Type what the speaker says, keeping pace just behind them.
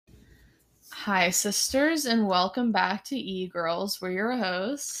Hi, sisters, and welcome back to E-Girls. We're your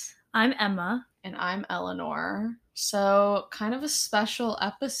hosts. I'm Emma. And I'm Eleanor. So, kind of a special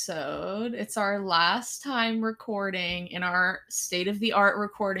episode. It's our last time recording in our state-of-the-art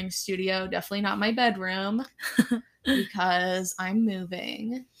recording studio. Definitely not my bedroom, because I'm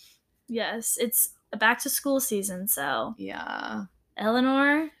moving. Yes, it's a back-to-school season, so... Yeah.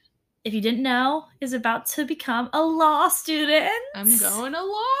 Eleanor, if you didn't know, is about to become a law student. I'm going to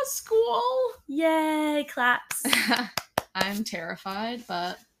law school. Yay, claps. I'm terrified,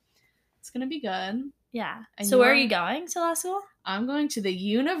 but it's going to be good. Yeah. And so where are you going to law school? I'm going to the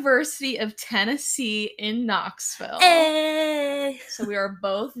University of Tennessee in Knoxville. Hey! So we are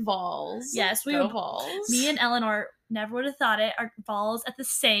both Vols. Yes, we Go were. Vols. Me and Eleanor never would have thought it are Vols at the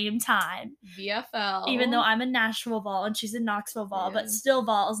same time. VFL. Even though I'm a Nashville Vol and she's a Knoxville Vol, but still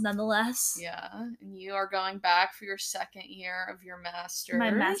Vols nonetheless. Yeah, and you are going back for your second year of your master's.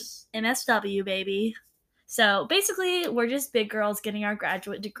 My MSW, baby. So basically, we're just big girls getting our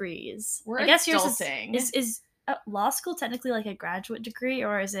graduate degrees. I guess adulting. Is law school technically like a graduate degree,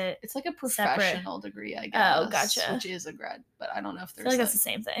 or is it? It's like a professional degree, I guess. Oh, gotcha. Which is a grad, but I don't know if there's. I feel like that's the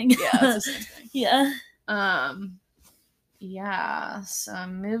same thing. Yeah, it's the same thing. Yeah. Yeah. So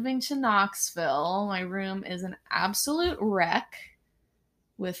I'm moving to Knoxville. My room is an absolute wreck,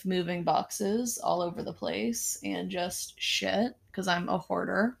 with moving boxes all over the place and just shit because I'm a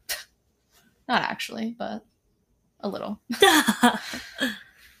hoarder. Not actually, but a little.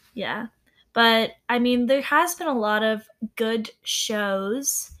 Yeah. But, I mean, there has been a lot of good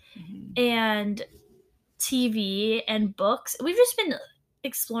shows and TV and books. We've just been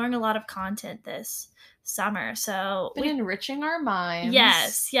exploring a lot of content this summer. So been enriching our minds.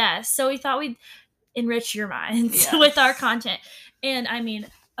 Yes. So we thought we'd enrich your minds with our content. And, I mean,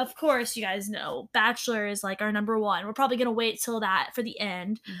 of course, you guys know Bachelor is like our number one. We're probably going to wait till that for the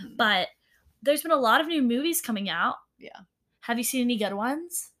end. Mm-hmm. But there's been a lot of new movies coming out. Yeah. Have you seen any good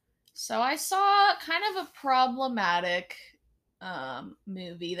ones? So I saw kind of a problematic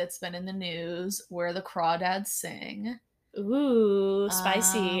movie that's been in the news where the Crawdads sing. Ooh,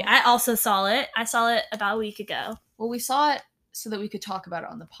 spicy. I also saw it. I saw it about a week ago. Well, we saw it so that we could talk about it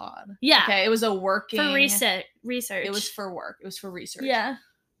on the pod. Yeah. Okay, it was a working... For research. It was for work. It was for research. Yeah.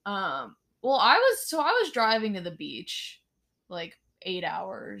 Well, I was driving to the beach, like 8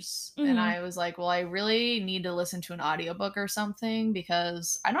 hours, and I was like, well, I really need to listen to an audiobook or something,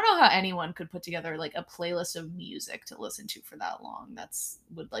 because I don't know how anyone could put together like a playlist of music to listen to for that long.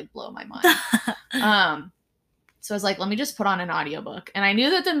 Would like blow my mind. So I was like, let me just put on an audiobook. And I knew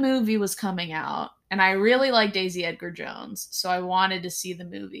that the movie was coming out, and I really like Daisy Edgar Jones, so I wanted to see the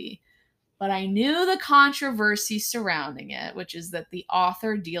movie. But I knew the controversy surrounding it, which is that the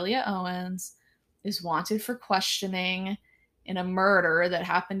author, Delia Owens, is wanted for questioning in a murder that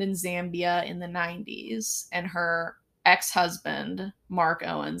happened in Zambia in the 90s. And her ex-husband, Mark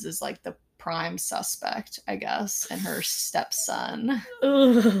Owens, is like the prime suspect, I guess, and her stepson.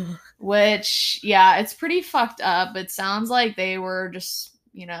 Ooh. Which, yeah, it's pretty fucked up. It sounds like they were just,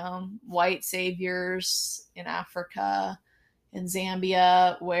 white saviors in Africa, in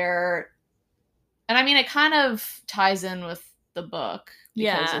Zambia, where... And I mean, it kind of ties in with the book,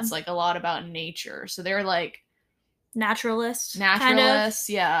 because it's like a lot about nature. So they're like... Naturalists, kind of.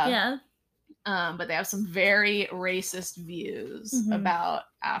 Yeah. But they have some very racist views about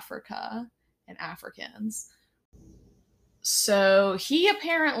Africa and Africans. So he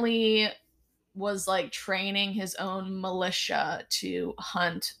apparently was like training his own militia to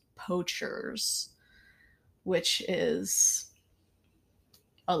hunt poachers, which is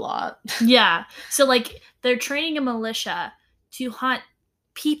a lot. Yeah. So like they're training a militia to hunt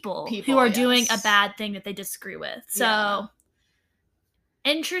people who are doing a bad thing that they disagree with. So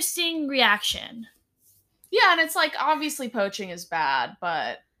interesting reaction. Yeah, and it's like, obviously poaching is bad,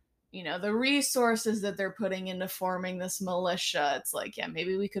 but the resources that they're putting into forming this militia, it's like, yeah,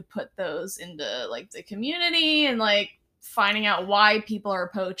 maybe we could put those into like the community and like finding out why people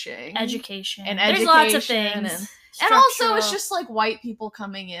are poaching. Education. There's lots of things. And also, it's just like white people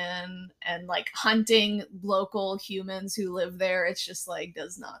coming in and like hunting local humans who live there. It's just like,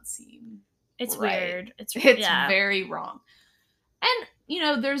 does not seem It's right. weird. It's very wrong. And,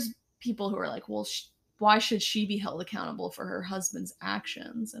 there's people who are like, well, why should she be held accountable for her husband's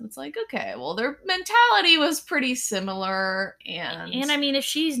actions? And it's like, okay, well, their mentality was pretty similar. And I mean, if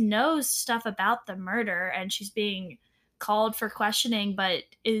she knows stuff about the murder and she's being called for questioning, but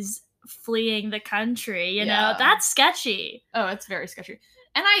is fleeing the country, you know, that's sketchy. Oh, it's very sketchy.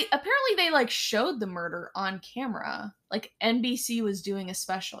 And apparently they like showed the murder on camera. Like NBC was doing a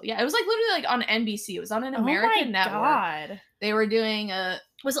special. Yeah, it was like literally like on NBC. It was on an American network. God. They were doing a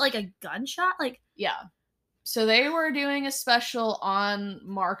Was it like a gunshot? Like, yeah. So they were doing a special on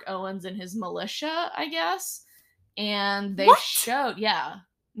Mark Owens and his militia, I guess. And they showed, yeah.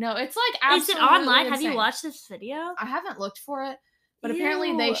 No, it's like absolutely Is it online? insane. Have you watched this video? I haven't looked for it, but Ew.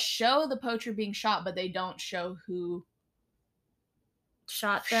 apparently they show the poacher being shot, but they don't show who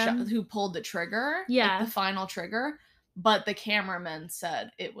shot them, who pulled the trigger, yeah, like the final trigger. But the cameraman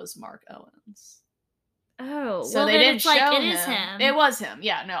said it was Mark Owens. Oh, so well, they didn't show like, him. It is him. It was him.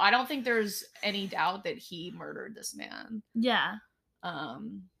 Yeah, no, I don't think there's any doubt that he murdered this man. Yeah.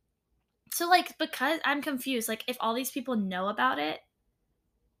 So, like, because I'm confused, like, if all these people know about it,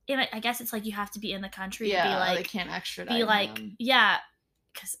 and I guess it's like you have to be in the country to be like, they can't extradite. Be like, him. Yeah,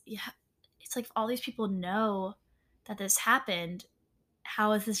 because it's like if all these people know that this happened,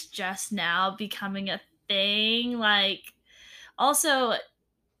 how is this just now becoming a thing? Like, also,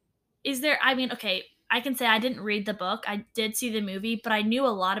 is there? I mean, okay. I can say I didn't read the book. I did see the movie, but I knew a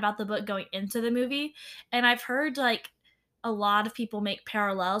lot about the book going into the movie. And I've heard like a lot of people make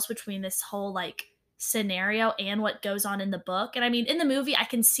parallels between this whole like scenario and what goes on in the book. And I mean, in the movie, I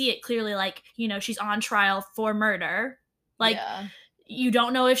can see it clearly, like, you know, she's on trial for murder. Like, you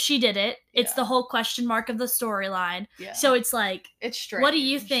don't know if she did it. It's the whole question mark of the storyline. Yeah. So it's like, it's strange. What do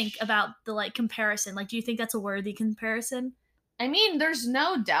you think about the like comparison? Like, do you think that's a worthy comparison? I mean, there's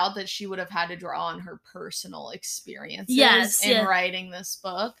no doubt that she would have had to draw on her personal experiences in writing this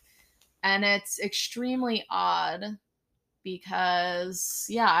book. And it's extremely odd because,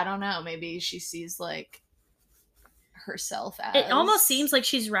 I don't know, maybe she sees, like, herself as... It almost seems like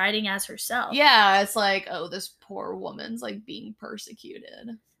she's writing as herself. Yeah, it's like, oh, this poor woman's, like, being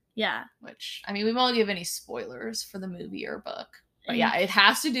persecuted. Yeah. Which, I mean, we won't give any spoilers for the movie or book. But yeah, it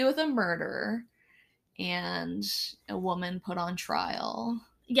has to do with a murder and a woman put on trial.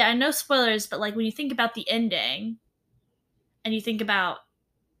 Yeah, and no spoilers, but like when you think about the ending and you think about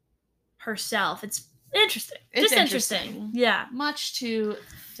herself, it's interesting. It's just interesting. Yeah. Much to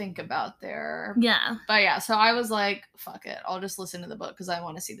think about there. Yeah. But yeah, so I was like, fuck it. I'll just listen to the book because I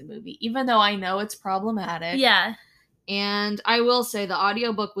want to see the movie, even though I know it's problematic. Yeah. And I will say the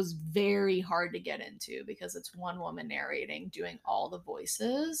audiobook was very hard to get into because it's one woman narrating, doing all the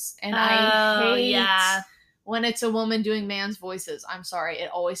voices. And I hate when it's a woman doing man's voices. I'm sorry. It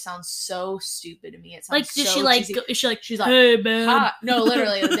always sounds so stupid to me. It sounds like, so she like, cheesy. She's like, hey, man. Hi. No,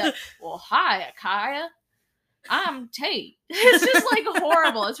 literally. Like, well, hi, Akaya. I'm Tate. It's just like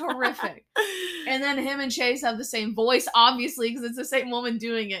horrible. It's horrific. And then him and Chase have the same voice, obviously, because it's the same woman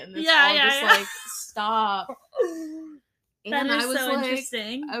doing it. And it's all like, stop. That is so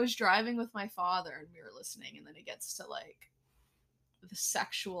interesting. I was driving with my father and we were listening, and then it gets to like the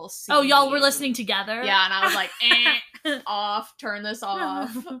sexual scene. Oh, y'all were listening together? Yeah, and I was like, off, turn this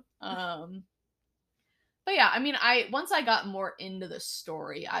off. But yeah, I mean, once I got more into the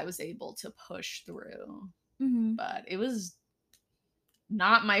story, I was able to push through. Mm-hmm. But it was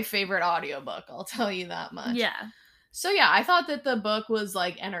not my favorite audiobook, I'll tell you that much. Yeah. So yeah, I thought that the book was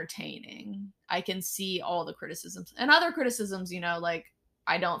like entertaining. I can see all the criticisms and other criticisms, you know, like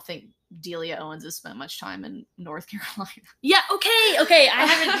I don't think Delia Owens has spent much time in North Carolina. Yeah, okay. We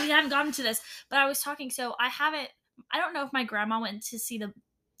haven't gotten to this, but I was talking, so I don't know if my grandma went to see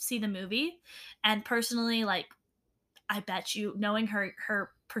the movie, and personally, like, I bet you, knowing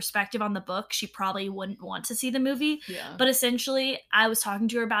her perspective on the book, she probably wouldn't want to see the movie. Yeah. But essentially, I was talking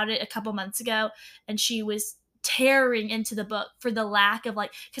to her about it a couple months ago, and she was tearing into the book for the lack of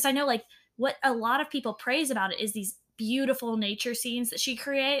like, because I know like what a lot of people praise about it is these beautiful nature scenes that she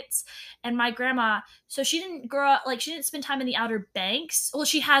creates. And my grandma, so she didn't grow up, like she didn't spend time in the Outer Banks. Well,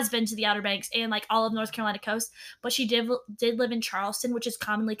 she has been to the Outer Banks and like all of North Carolina coast, but she did live in Charleston, which is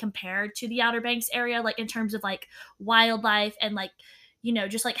commonly compared to the Outer Banks area, like in terms of like wildlife and like, you know,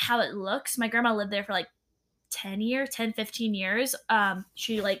 just like how it looks. My grandma lived there for like 15 years.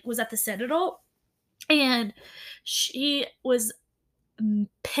 She like was at the Citadel, and she was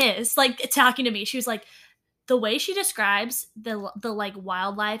pissed, like talking to me. She was like, the way she describes the like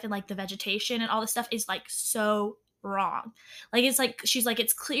wildlife and like the vegetation and all this stuff is like so wrong. Like it's like she's like,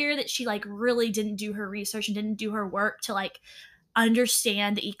 it's clear that she like really didn't do her research and didn't do her work to like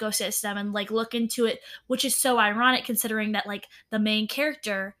understand the ecosystem and like look into it, which is so ironic considering that like the main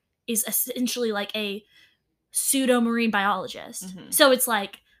character is essentially like a pseudo marine biologist. Mm-hmm. So it's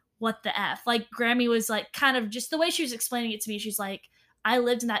like, what the F? Like Grammy was like kind of just the way she was explaining it to me. She's like, I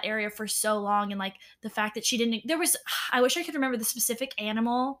lived in that area for so long. And like the fact that I wish I could remember the specific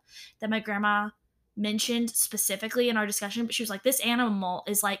animal that my grandma mentioned specifically in our discussion, but she was like, this animal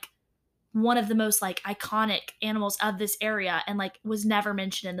is like one of the most like iconic animals of this area and like was never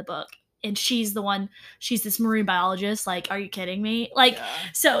mentioned in the book. and she's this marine biologist. Like, are you kidding me? Like,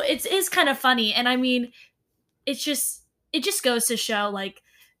 so it's kind of funny. And I mean, it just goes to show, like,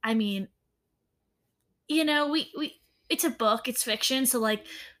 I mean, you know, we it's a book, it's fiction, so like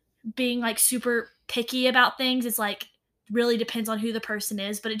being like super picky about things is like really depends on who the person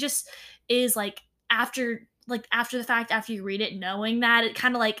is, but it just is like after the fact, after you read it, knowing that, it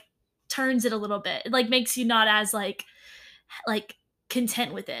kind of like turns it a little bit. It like makes you not as like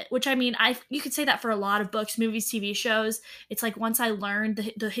content with it, which I mean, you could say that for a lot of books, movies, TV shows. It's like once I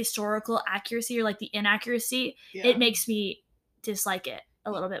learned the historical accuracy or like the inaccuracy, it makes me dislike it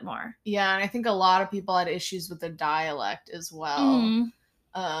a little bit more. Yeah, and I think a lot of people had issues with the dialect as well.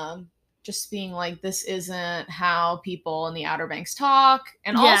 Just being like, this isn't how people in the Outer Banks talk.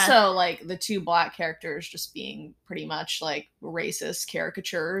 And also, like, the two black characters just being pretty much, like, racist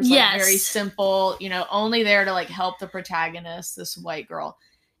caricatures. Like, very simple, you know, only there to, like, help the protagonist, this white girl.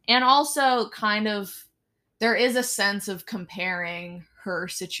 And also, kind of, there is a sense of comparing her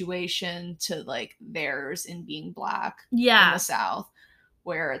situation to, like, theirs in being black in the South,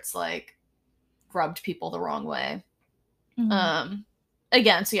 where it's, like, rubbed people the wrong way.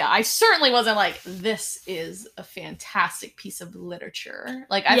 Again, so yeah, I certainly wasn't like, this is a fantastic piece of literature.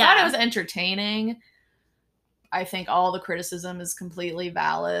 Like, I thought it was entertaining. I think all the criticism is completely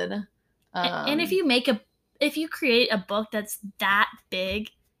valid. And if you create a book that's that big,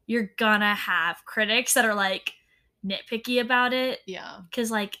 you're gonna have critics that are like nitpicky about it. Yeah. Because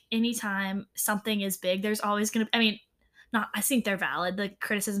like anytime something is big, there's always gonna, I mean, I think they're valid. The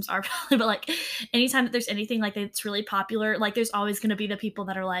criticisms are valid, but like anytime that there's anything like that's really popular, like there's always going to be the people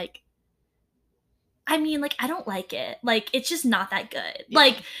that are like, I mean, like, I don't like it. Like, it's just not that good. Yeah.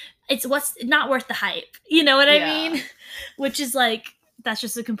 Like, it's not worth the hype. You know what I mean? Which is like, that's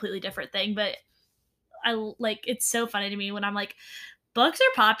just a completely different thing. But I like, it's so funny to me when I'm like, books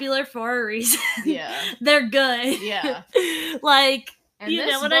are popular for a reason. Yeah. They're good. Yeah. Like, and you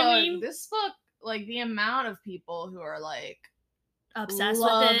know what I mean? This book, like, the amount of people who are like obsessed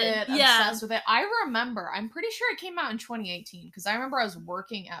with it. Obsessed with it. I remember, I'm pretty sure it came out in 2018 because I remember I was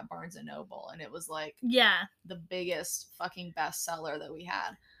working at Barnes and Noble and it was like the biggest fucking bestseller that we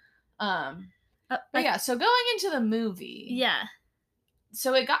had. But yeah, so going into the movie.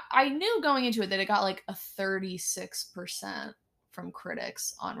 So I knew going into it that it got like a 36% from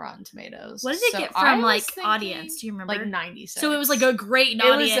critics on Rotten Tomatoes. What did it get from like audience? Do you remember? Like 96. So it was like a great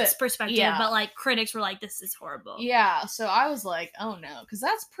audience perspective, but like critics were like, "This is horrible." Yeah. So I was like, "Oh no," because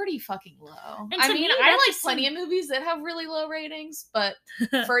that's pretty fucking low. I mean, I like plenty of movies that have really low ratings, but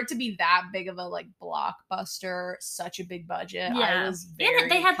for it to be that big of a like blockbuster, such a big budget, I was very.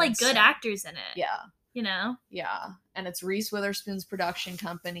 And they had like good actors in it. Yeah. You know? Yeah. And it's Reese Witherspoon's production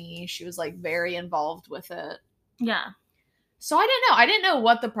company. She was like very involved with it. Yeah. So I didn't know. I didn't know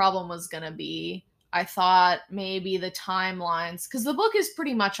what the problem was going to be. I thought maybe the timelines, because the book is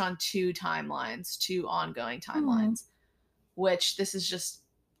pretty much on two ongoing timelines, which this is just,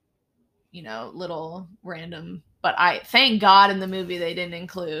 you know, little random. But thank God in the movie they didn't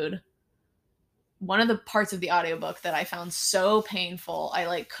include one of the parts of the audiobook that I found so painful. I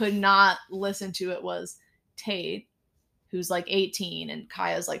like could not listen to it was Tate, who's like 18 and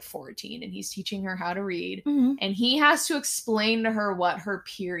Kaya's like 14 and he's teaching her how to read and he has to explain to her what her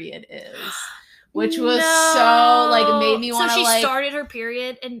period is, which was so like made me want to. So she started her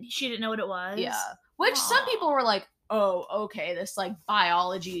period and she didn't know what it was. Yeah, which some people were like, oh, okay, this like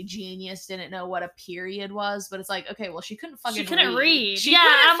biology genius didn't know what a period was, but it's like, okay, well, she couldn't read. She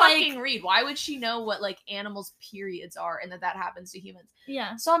couldn't fucking read. Why would she know what like animals' periods are and that happens to humans?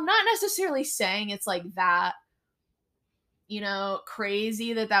 Yeah. So I'm not necessarily saying it's like that, you know,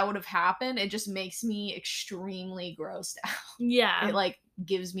 crazy that would have happened. It just makes me extremely grossed out. Yeah. It like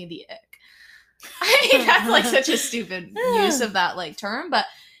gives me the ick. I mean, that's like such a stupid use of that like term, but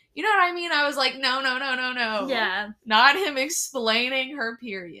you know what I mean? I was like, no. Yeah. Not him explaining her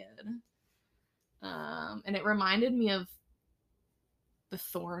period. And it reminded me of the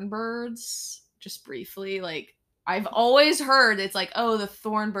Thornbirds, just briefly. Like, I've always heard it's like, oh, the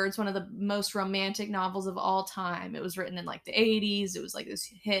Thornbirds, one of the most romantic novels of all time. It was written in like the 80s. It was like this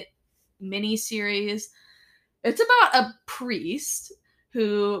hit mini series. It's about a priest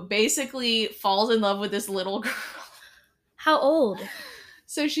who basically falls in love with this little girl. How old?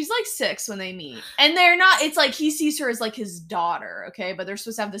 So she's like 6 when they meet. And they're not, it's like he sees her as like his daughter, okay? But they're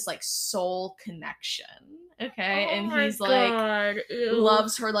supposed to have this like soul connection, okay? Oh, and he's like,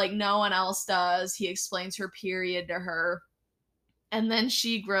 loves her like no one else does. He explains her period to her. And then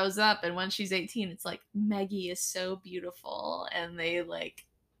she grows up, and when she's 18, it's like, Maggie is so beautiful. And they like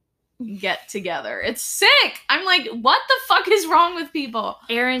get together. It's sick. I'm like, what the fuck is wrong with people?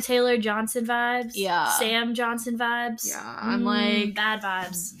 Aaron Taylor Johnson vibes. Yeah. Sam Johnson vibes. Yeah. I'm like, bad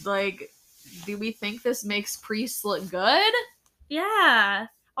vibes. Like, do we think this makes priests look good? Yeah.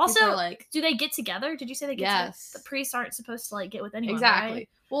 Also, like, do they get together? Did you say they get together? The priests aren't supposed to, like, get with anyone, exactly. Right?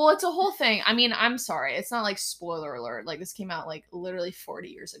 Well, it's a whole thing. I mean, I'm sorry. It's not like spoiler alert. Like, this came out, like, literally 40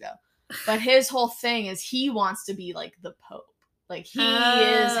 years ago. But his whole thing is he wants to be, like, the Pope. Like, he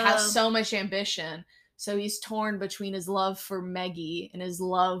has so much ambition. So he's torn between his love for Meggie and his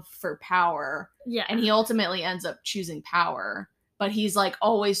love for power. Yeah. And he ultimately ends up choosing power. But he's, like,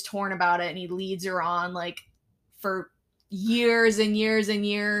 always torn about it. And he leads her on, like, for years and years and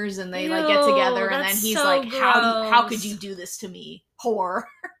years. And they, like, get together. And then he's so like, how could you do this to me? Whore.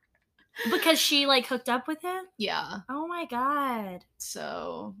 Because she, like, hooked up with him? Yeah. Oh, my God.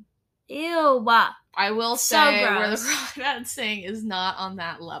 So... Ew. I will say where the Crawdads Sing is not on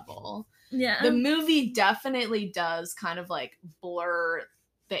that level. Yeah. The movie definitely does kind of like blur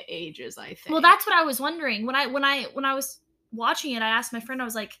the ages, I think. Well, that's what I was wondering. When I was watching it, I asked my friend, I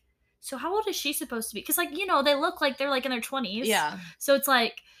was like, so how old is she supposed to be? Because, like, you know, they look like they're like in their 20s. Yeah. So it's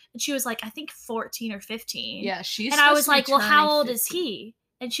like, and she was like, I think 14 or 15. Yeah, she's and I was like, well, how old 15. is he?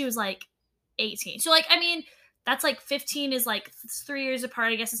 And she was like, 18. So, like, I mean, that's like 15 is like 3 years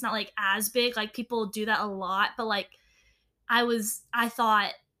apart. I guess it's not like as big. Like, people do that a lot, but like I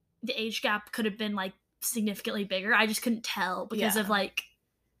thought the age gap could have been like significantly bigger. I just couldn't tell because of like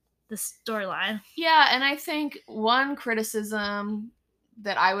the storyline. Yeah, and I think one criticism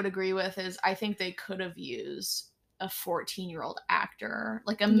that I would agree with is I think they could have used a 14-year-old actor,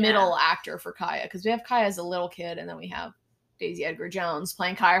 like a middle actor for Kaya, because we have Kaya as a little kid, and then we have Daisy Edgar Jones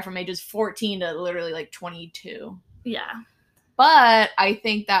playing Kaya from ages 14 to literally like 22. Yeah. But I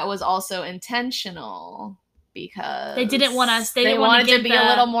think that was also intentional because they didn't want us. They wanted to be a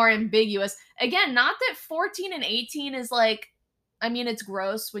little more ambiguous. Again, not that 14 and 18 is like, I mean, it's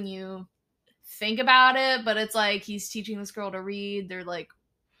gross when you think about it, but it's like he's teaching this girl to read. They're like,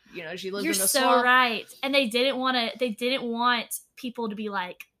 you know, she lives in the swamp. You're so right. And they didn't want people to be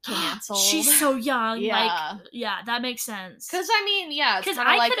like, canceled. She's so young. Yeah. Like, yeah, that makes sense. Because, I mean, yeah, it's kind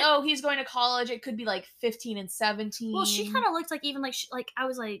of like, oh, he's going to college. It could be like 15 and 17. Well, she kind of looked like even like, I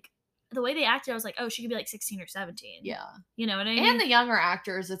was like, the way they acted, I was like, oh, she could be like 16 or 17. Yeah. You know what I mean? And the younger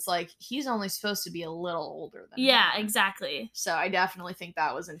actors, it's like, he's only supposed to be a little older than her. Exactly. So I definitely think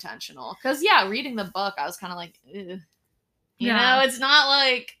that was intentional. Because, yeah, reading the book, I was kind of like, ugh. You know, it's not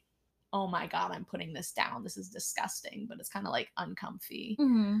like, oh my God, I'm putting this down. This is disgusting. But it's kind of like uncomfy.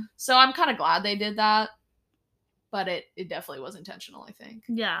 Mm-hmm. So I'm kind of glad they did that. But it definitely was intentional, I think.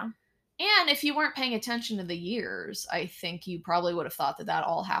 Yeah. And if you weren't paying attention to the years, I think you probably would have thought that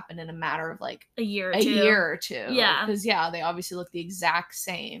all happened in a matter of like a year or two. Yeah. Because, yeah, they obviously look the exact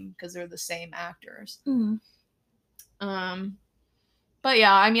same because they're the same actors. Mm-hmm. But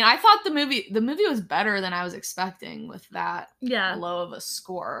yeah, I mean, I thought the movie was better than I was expecting with that low of a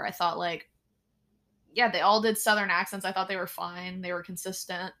score. I thought like, yeah, they all did Southern accents. I thought they were fine. They were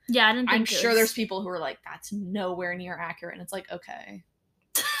consistent. Yeah, I didn't think I'm sure there's people who are like, that's nowhere near accurate. And it's like, okay.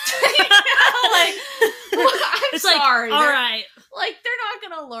 Like, I'm sorry. Like, all right. Like, they're not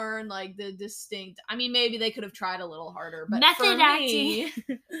going to learn like the distinct. I mean, maybe they could have tried a little harder. But method for acting. Me,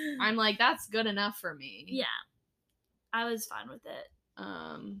 I'm like, that's good enough for me. Yeah. I was fine with it.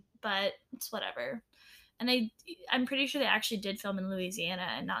 But it's whatever. And I'm pretty sure they actually did film in Louisiana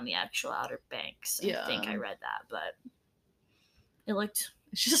and not in the actual Outer Banks. I think I read that, but it looked.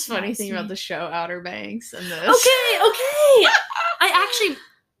 It's just funny thinking about the show Outer Banks and this.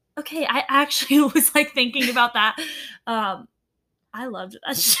 Okay. I actually was like thinking about that. I loved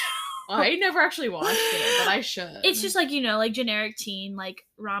that show. I never actually watched it, but I should. It's just like, you know, like generic teen, like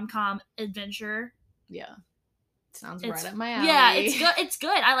rom-com adventure. Yeah. Sounds right up my alley. Yeah, it's good. It's good.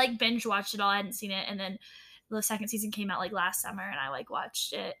 I like binge watched it all. I hadn't seen it, and then the second season came out like last summer, and I like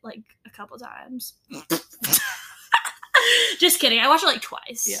watched it like a couple times. Just kidding. I watched it like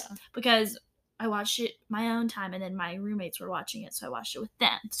twice. Yeah. Because I watched it my own time, and then my roommates were watching it, so I watched it with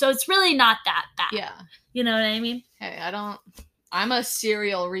them. So it's really not that bad. Yeah. You know what I mean? Hey, I'm a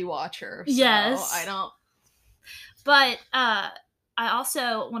serial rewatcher. So yes. I don't. But I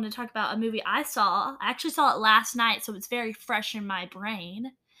also want to talk about a movie I saw. I actually saw it last night, so it's very fresh in my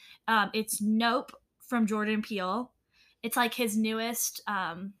brain. It's Nope from Jordan Peele. It's like his newest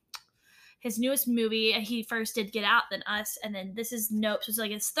movie. He first did Get Out, then Us, and then this is Nope. So it's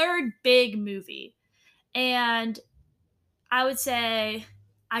like his third big movie. And I would say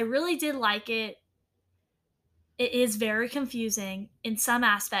I really did like it. It is very confusing in some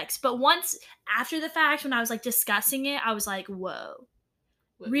aspects. But once after the fact, when I was like discussing it, I was like, whoa.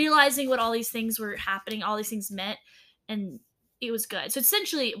 realizing what all these things were happening, all these things meant, and it was good. So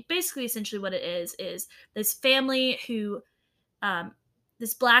essentially what it is this family who,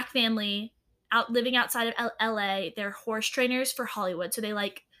 this black family living outside of LA, they're horse trainers for Hollywood. So they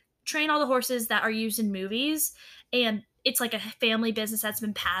like train all the horses that are used in movies, and it's like a family business that's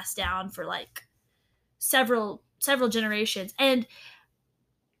been passed down for like several generations. And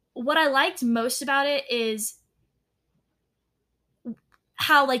what I liked most about it is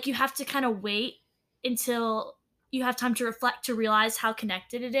how like you have to kind of wait until you have time to reflect to realize how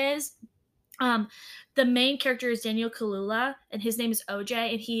connected it is. The main character is Daniel Kaluuya, and his name is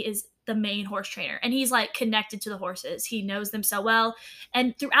OJ, and he is the main horse trainer, and he's like connected to the horses. He knows them so well,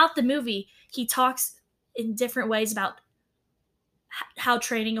 and throughout the movie, he talks in different ways about how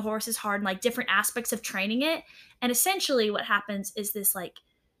training a horse is hard and like different aspects of training it. And essentially, what happens is this like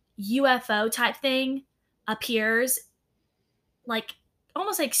UFO type thing appears, like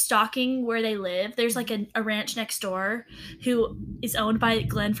almost like stalking where they live. There's like a ranch next door who is owned by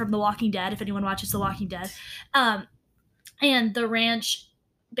Glenn from The Walking Dead, if anyone watches The Walking Dead. And the ranch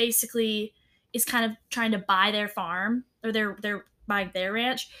basically is kind of trying to buy their farm, or they're buying their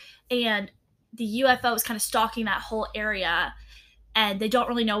ranch, and the UFO is kind of stalking that whole area, and they don't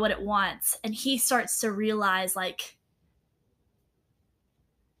really know what it wants. And he starts to realize like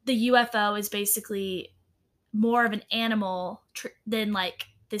the UFO is basically more of an animal than like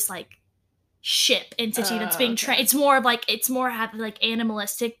this like ship entity that's being trained. It's more of like, it's more have like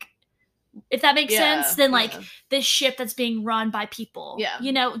animalistic, if that makes sense, than like this ship that's being run by people. Yeah.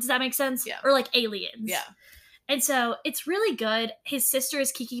 You know, does that make sense? Yeah. Or like aliens. Yeah. And so it's really good. His sister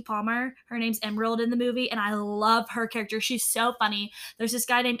is Keke Palmer. Her name's Emerald in the movie, and I love her character. She's so funny. There's this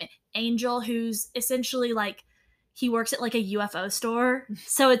guy named Angel who's essentially like, he works at like a UFO store.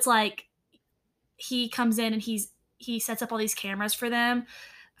 So it's like he comes in and he sets up all these cameras for them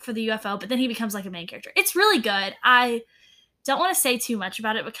for the UFO, but then he becomes like a main character. It's really good. I don't want to say too much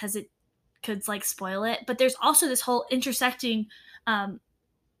about it because it could like spoil it, but there's also this whole intersecting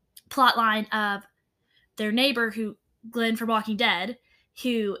plot line of their neighbor, who Glenn from Walking Dead,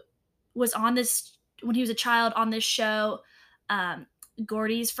 who was on this when he was a child on this show,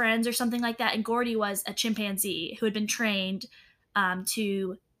 Gordy's Friends or something like that. And Gordy was a chimpanzee who had been trained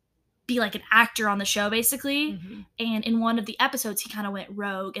to be like an actor on the show, basically. Mm-hmm. And in one of the episodes, he kind of went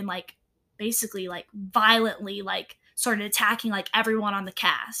rogue and like basically like violently like started attacking like everyone on the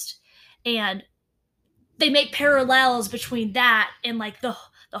cast. And they make parallels between that and like the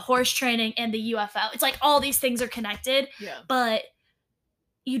horse training and the UFO. It's like all these things are connected, but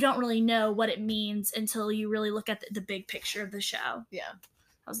you don't really know what it means until you really look at the big picture of the show. Yeah.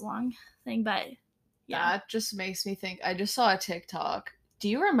 That was a long thing, but yeah. That just makes me think. I just saw a TikTok. Do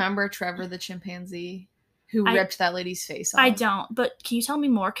you remember Trevor the chimpanzee who ripped that lady's face off? I don't, but can you tell me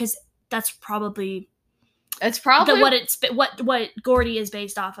more? Because that's probably... It's probably what Gordy is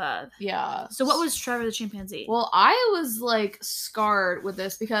based off of. Yeah. So what was Trevor the chimpanzee? Well, I was like scarred with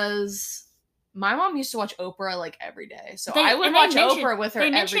this because my mom used to watch Oprah like every day. So I would watch Oprah with her every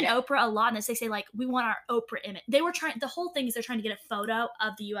day. They mention Oprah a lot in this. They say like, we want our Oprah image. They were trying, the whole thing is they're trying to get a photo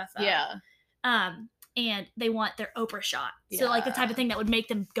of the UFO. Yeah. And they want their Oprah shot. So like the type of thing that would make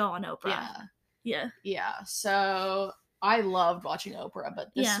them go on Oprah. Yeah. Yeah. Yeah. So I loved watching Oprah,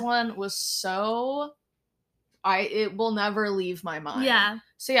 but this one was so... it will never leave my mind. Yeah.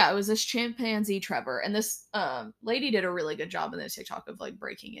 So yeah, it was this chimpanzee Trevor, and this lady did a really good job in the TikTok of like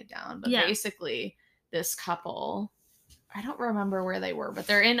breaking it down. But basically, this couple, I don't remember where they were, but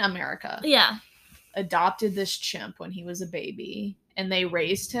they're in America. Yeah. Adopted this chimp when he was a baby, and they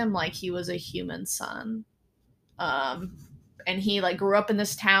raised him like he was a human son. And he like grew up in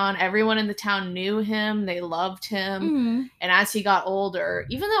this town. Everyone in the town knew him. They loved him. Mm-hmm. And as he got older,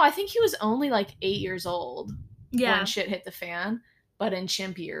 even though I think he was only like 8 years old when shit hit the fan, but in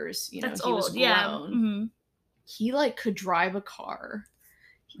chimp years, you know, he was grown. Yeah. Mm-hmm. He like could drive a car.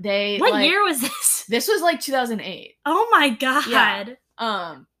 What year was this? This was like 2008. Oh my god.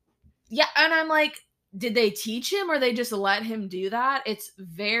 Yeah, and I'm like, did they teach him or they just let him do that? It's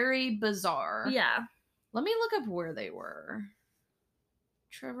very bizarre. Yeah. Let me look up where they were.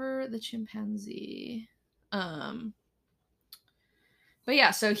 Trevor the chimpanzee. But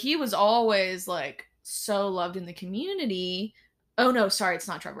yeah, so he was always like so loved in the community. Oh no, sorry, it's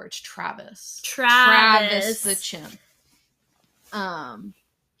not Trevor, it's Travis. Travis the chimp.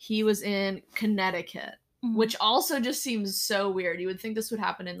 He was in Connecticut, which also just seems so weird. You would think this would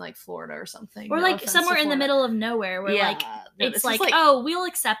happen in like Florida or something. Or like somewhere in the middle of nowhere where like it's like, oh, we'll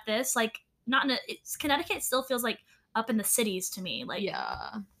accept this. Like not in Connecticut still feels like up in the cities to me. Like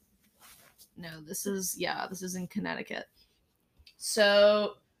no, this is in Connecticut.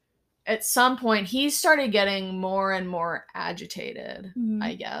 So at some point, he started getting more and more agitated,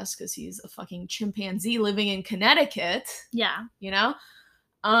 I guess, because he's a fucking chimpanzee living in Connecticut. Yeah. You know?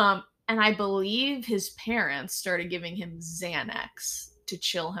 And I believe his parents started giving him Xanax to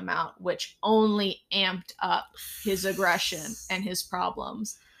chill him out, which only amped up his aggression and his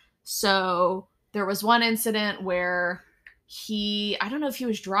problems. So there was one incident where I don't know if he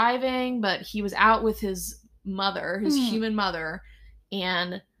was driving, but he was out with his mother, his human mother,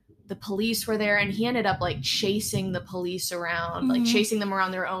 and the police were there, and he ended up like chasing the police around, like chasing them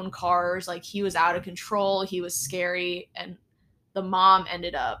around their own cars. Like he was out of control. He was scary. And the mom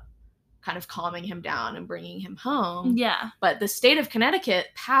ended up kind of calming him down and bringing him home. Yeah. But the state of Connecticut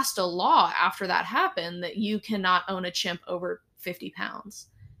passed a law after that happened that you cannot own a chimp over 50 pounds.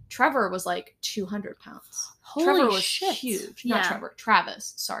 Trevor was like 200 pounds. Holy Trevor was shit. huge. Yeah. Not Trevor.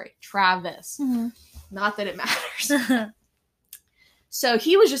 Travis. Sorry. Travis. Not that it matters. So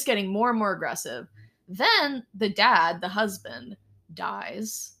he was just getting more and more aggressive. Then the dad, the husband,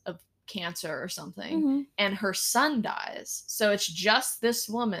 dies of cancer or something, and her son dies. So it's just this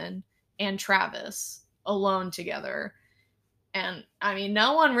woman and Travis alone together. And I mean,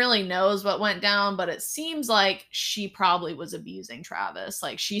 no one really knows what went down, but it seems like she probably was abusing Travis.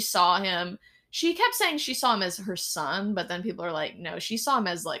 Like she saw him. She kept saying she saw him as her son, but then people are like, no, she saw him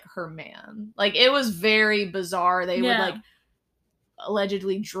as like her man. Like it was very bizarre. They would like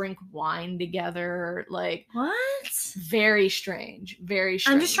allegedly drink wine together. Like what? Very strange. Very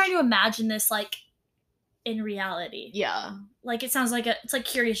strange. I'm just trying to imagine this like in reality. Yeah. Like it sounds like it's like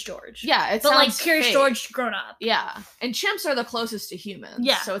Curious George. Yeah, but like Curious fake. George grown up. Yeah. And chimps are the closest to humans.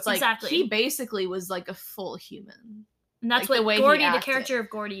 Yeah. So it's like exactly. he basically was like a full human. And that's like, what Gordy, the character of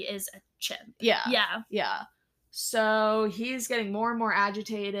Gordy, is a chimp. Yeah. Yeah. Yeah. So he's getting more and more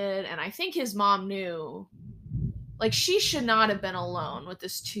agitated, and I think his mom knew, like, she should not have been alone with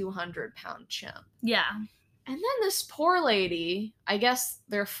this 200-pound chimp. Yeah. And then this poor lady, I guess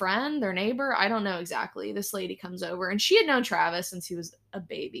their friend, their neighbor, I don't know exactly. This lady comes over, and she had known Travis since he was a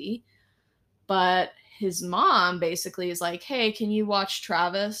baby. But his mom basically is like, hey, can you watch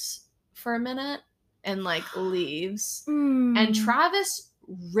Travis for a minute? And, like, leaves. And Travis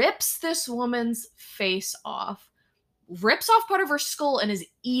rips this woman's face off, rips off part of her skull, and is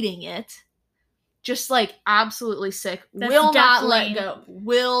eating it. Just, like, absolutely sick. Will not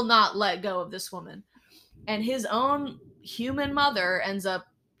let go of this woman. And his own human mother ends up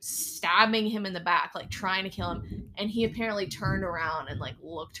stabbing him in the back, like, trying to kill him. And he apparently turned around and, like,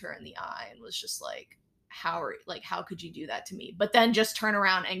 looked her in the eye and was just like, how could you do that to me? But then just turned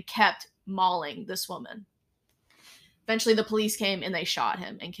around and kept mauling this woman. Eventually the police came and they shot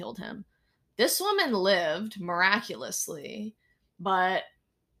him and killed him. This woman lived miraculously, and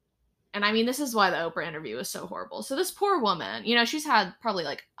I mean, this is why the Oprah interview is so horrible. So this poor woman, you know, she's had probably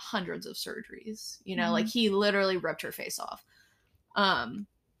like hundreds of surgeries, you know, like he literally ripped her face off.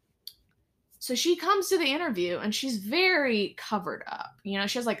 So she comes to the interview and she's very covered up. You know,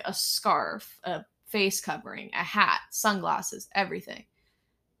 she has like a scarf, a face covering, a hat, sunglasses, everything.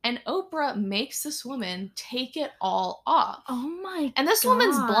 And Oprah makes this woman take it all off. Oh my And this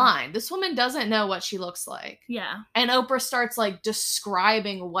woman's blind. This woman doesn't know what she looks like. Yeah. And Oprah starts like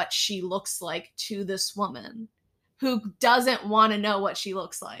describing what she looks like to this woman who doesn't want to know what she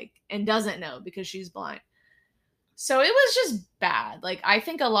looks like and doesn't know because she's blind. So it was just bad. Like, I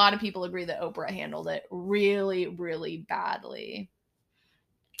think a lot of people agree that Oprah handled it really, really badly.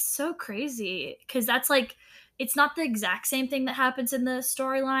 It's so crazy because that's like, it's not the exact same thing that happens in the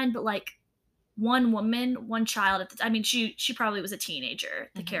storyline, but like one woman, one child. I mean, she probably was a teenager.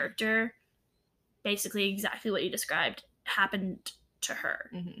 The character, basically exactly what you described, happened to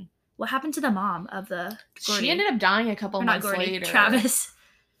her. What happened to the mom of the Gordy? She ended up dying a couple months later. Travis.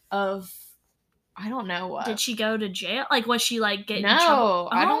 I don't know what. Did she go to jail? Like, was she like getting in trouble?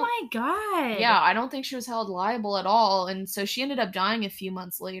 Oh my god. Yeah, I don't think she was held liable at all, and so she ended up dying a few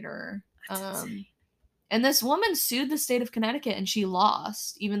months later. That's insane. And this woman sued the state of Connecticut and she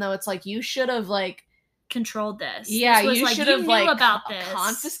lost, even though it's like, you should have like controlled this. Yeah, this you like, should have like about this.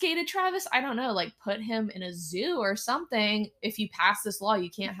 Confiscated Travis. I don't know, like put him in a zoo or something. If you pass this law, you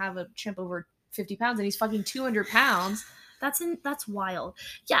can't have a chimp over 50 pounds and he's fucking 200 pounds. That's wild.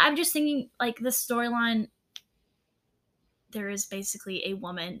 Yeah, I'm just thinking like the storyline. There is basically a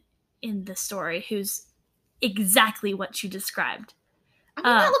woman in the story who's exactly what you described. I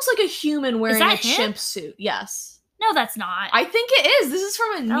mean, that looks like a human wearing a chimp suit. Yes. No, that's not. I think it is. This is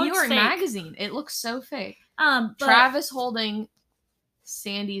from a New York magazine. It looks so fake. Travis holding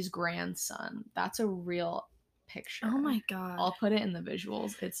Sandy's grandson. That's a real picture. Oh my god. I'll put it in the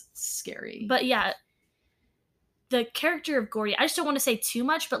visuals. It's scary. But yeah, the character of Gordy, I just don't want to say too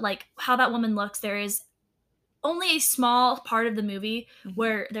much, but like how that woman looks, there is only a small part of the movie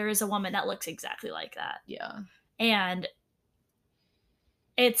where there is a woman that looks exactly like that. Yeah. And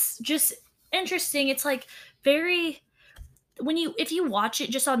it's just interesting. It's like very, if you watch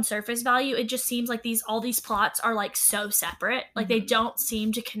it just on surface value, it just seems like all these plots are like so separate. Like they don't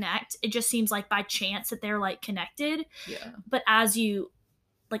seem to connect. It just seems like by chance that they're like connected. Yeah. But as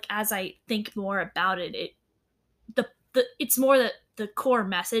I think more about it, it's more that the core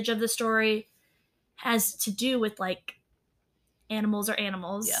message of the story has to do with like animals are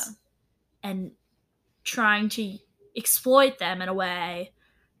animals. Yeah. And trying to exploit them in a way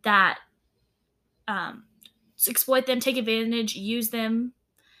that exploit them, take advantage, use them,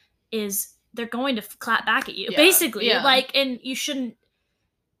 they're going to clap back at you, basically. Yeah. Like, and you shouldn't,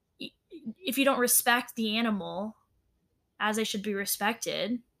 if you don't respect the animal as they should be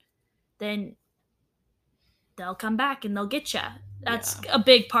respected, then they'll come back and they'll get you. That's a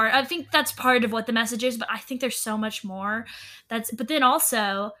big part. I think that's part of what the message is, but I think there's so much more. But then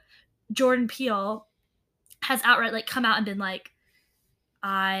also Jordan Peele has outright like come out and been like,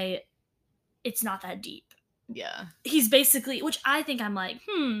 it's not that deep. Yeah. He's basically, which I think I'm like,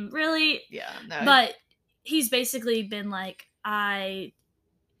 really? Yeah. No. But he's basically been like, I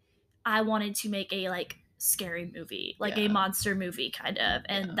wanted to make a like scary movie, like a monster movie kind of,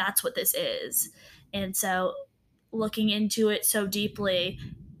 and that's what this is. And so looking into it so deeply,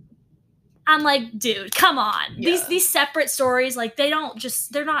 I'm like, dude, come on. These separate stories, like they're not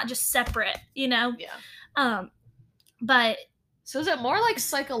just separate, you know? Yeah. But so is it more like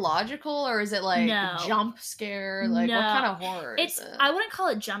psychological or is it like jump scare? Like what kind of horror is it? I wouldn't call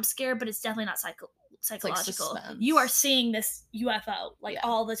it jump scare, but it's definitely not psychological. Like you are seeing this UFO like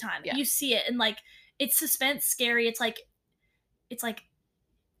all the time. You see it and like it's suspense, scary. It's like is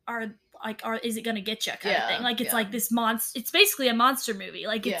it gonna get you kind of thing? Like it's like this monster. It's basically a monster movie.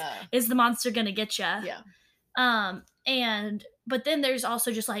 Like is the monster gonna get you? Yeah. But then there's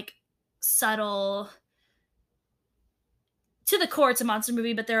also just like subtle. To the core, it's a monster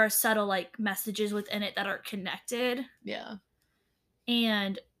movie, but there are subtle like messages within it that are connected. Yeah.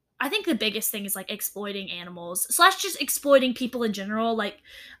 And I think the biggest thing is like exploiting animals / just exploiting people in general. Like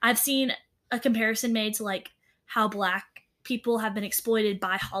I've seen a comparison made to like how Black people have been exploited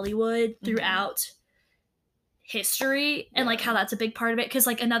by Hollywood throughout history and like how that's a big part of it. Because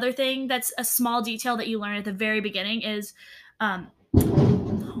like another thing that's a small detail that you learn at the very beginning is oh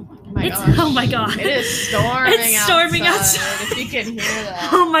my god. It is storming outside. If you can hear that.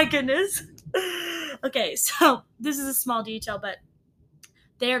 Oh my goodness. Okay, so this is a small detail, but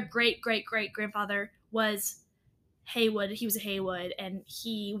their great-great-great-grandfather was Haywood. He was a Haywood, and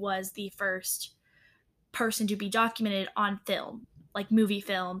he was the first person to be documented on film, like movie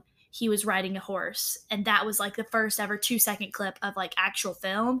film. He was riding a horse, and that was like the first ever 2-second clip of like actual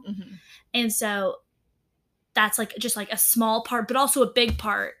film. And so that's like just like a small part, but also a big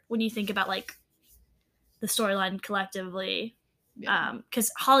part when you think about like the storyline collectively. Because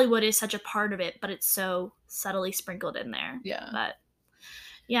Hollywood is such a part of it, but it's so subtly sprinkled in there. But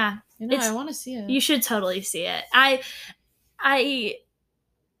yeah, I want to see it. You should totally see it. I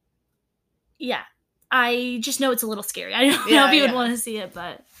just know it's a little scary. I don't know if you would want to see it,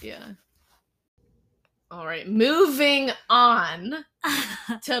 but all right, moving on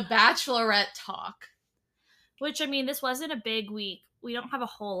to Bachelorette talk. Which, I mean, this wasn't a big week. We don't have a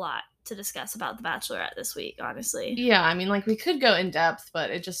whole lot to discuss about The Bachelorette this week, honestly. Yeah, I mean, like, we could go in depth, but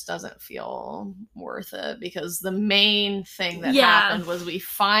it just doesn't feel worth it because the main thing that happened was we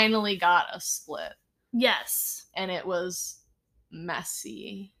finally got a split. Yes. And it was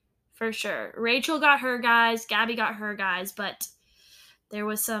messy. For sure. Rachel got her guys, Gabby got her guys, but there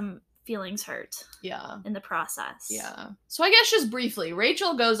was some feelings hurt in the process. So I guess just briefly,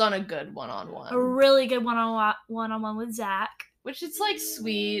 Rachel goes on a good one-on-one. A really good one-on-one with Zach. Which it's like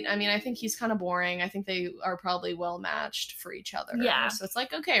sweet. I mean, I think he's kind of boring. I think they are probably well matched for each other. Yeah. So it's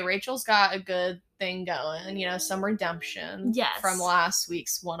like, okay, Rachel's got a good thing going, you know, some redemption from last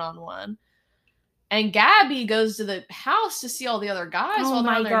week's one-on-one. And Gabby goes to the house to see all the other guys while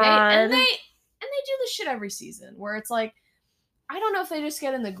they're on their date. And they do this shit every season where it's like, I don't know if they just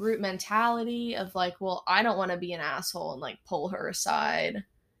get in the group mentality of like, well, I don't want to be an asshole and like pull her aside.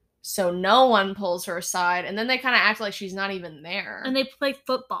 So no one pulls her aside. And then they kind of act like she's not even there. And they play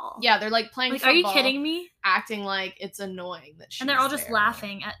football. Yeah, they're like playing football. Are you kidding me? Acting like it's annoying that she's And they're all just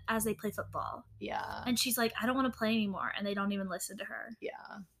laughing as they play football. Yeah. And she's like, I don't want to play anymore. And they don't even listen to her. Yeah.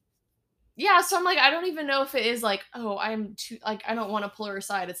 Yeah, so I'm like, I don't even know if it is like, oh, I'm too, like, I don't want to pull her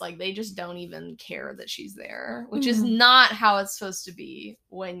aside. It's like, they just don't even care that she's there, which is not how it's supposed to be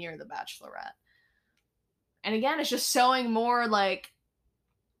when you're the Bachelorette. And again, it's just showing more like,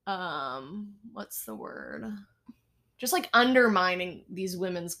 what's the word? Just like undermining these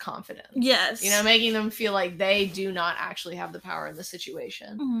women's confidence. Yes. You know, making them feel like they do not actually have the power in the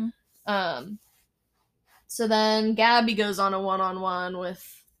situation. Mm-hmm. So then Gabby goes on a one-on-one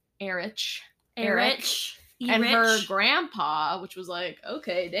with Eric. And her grandpa, which was like,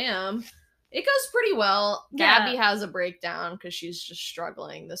 okay, damn. It goes pretty well. Yeah. Gabby has a breakdown because she's just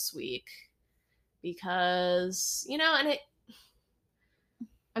struggling this week. Because, you know, and it...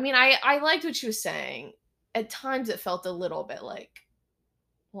 I mean, I liked what she was saying. At times it felt a little bit like,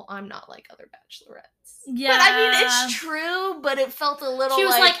 well, I'm not like other bachelorettes. Yeah. But I mean, it's true, but it felt a little She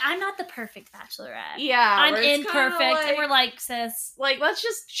was like, I'm not the perfect bachelorette. Yeah. I'm imperfect. Like, and we're like, sis. Like, let's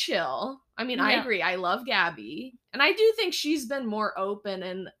just chill. I mean, I agree. I love Gabby. And I do think she's been more open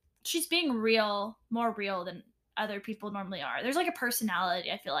and... She's being more real than other people normally are. There's like a personality,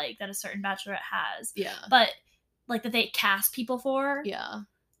 I feel like, that a certain bachelorette has. Yeah. But, like, that they cast people for. Yeah.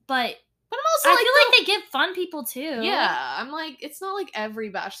 But I'm also I feel like they give fun people too. Yeah, I'm like, it's not like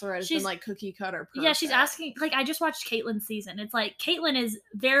every bachelorette has been like cookie cutter perfect. Yeah, she's asking, like, I just watched Caitlyn's season. It's like, Caitlyn is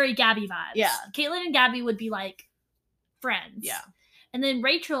very Gabby vibes. Yeah. Caitlyn and Gabby would be like friends. Yeah. And then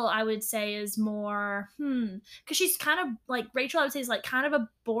Rachel, I would say, is more, because she's kind of, like, Rachel, I would say, is, like, kind of a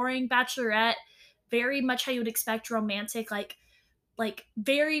boring bachelorette, very much how you would expect romantic, like,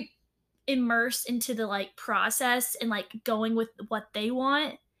 very immersed into the, like, process and, like, going with what they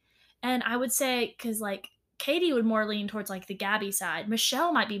want. And I would say, because, like, Katie would more lean towards, like, the Gabby side.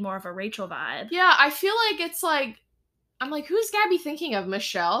 Michelle might be more of a Rachel vibe. Yeah, I feel like it's, like, I'm like, who's Gabby thinking of?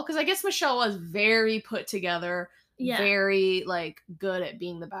 Michelle? Because I guess Michelle was very put together. Yeah. Very, like, good at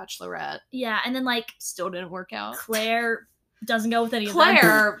being the bachelorette. Yeah, and then, like... Still didn't work out. Claire doesn't go with any of them.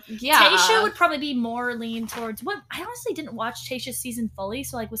 Claire, yeah. Tasha would probably be more lean towards... What? I honestly didn't watch Tasha's season fully,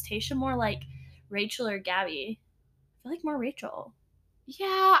 so, like, was Tasha more, like, Rachel or Gabby? I feel like more Rachel.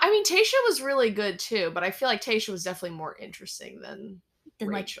 Yeah, I mean, Tasha was really good, too, but I feel like Tasha was definitely more interesting than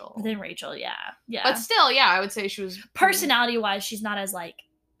Rachel. Than Rachel, yeah. Yeah. But still, yeah, I would say she was... Personality-wise, she's not as, like,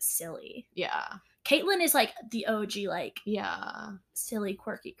 silly. Yeah. Caitlyn is, like, the OG, like... Yeah. Silly,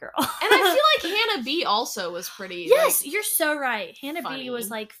 quirky girl. And I feel like Hannah B also was pretty... Yes, like, you're so right. Hannah funny. B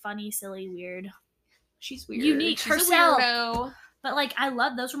was, like, funny, silly, weird. She's weird. Unique She's herself. A weirdo. But, like, I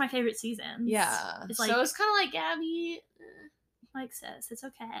love... Those were my favorite seasons. Yeah. It's like, so it's kind of like Gabby... Like, sis, it's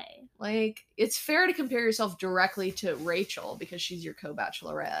okay. Like, it's fair to compare yourself directly to Rachel because she's your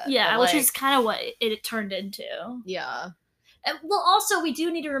co-bachelorette. Yeah, which is kind of what it turned into. Yeah. Well, also, we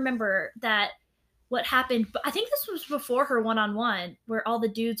do need to remember that what happened, I think this was before her one-on-one, where all the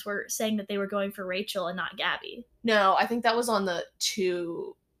dudes were saying that they were going for Rachel and not Gabby. No, I think that was on the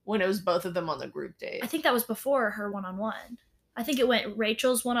two, when it was both of them on the group date. I think that was before her one-on-one. I think it went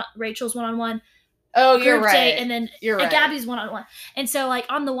Rachel's one-on-one, oh, you're right. Date, and then right. Gabby's one-on-one. And so, like,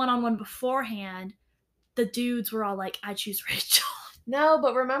 on the one-on-one beforehand, the dudes were all like, I choose Rachel. No,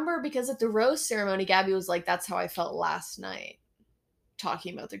 but remember, because at the rose ceremony, Gabby was like, that's how I felt last night,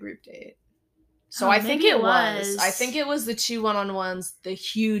 talking about the group date. So I think it was. I think it was the two one-on-ones, the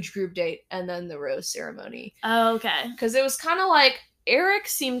huge group date, and then the rose ceremony. Oh, okay. Because it was kind of like, Eric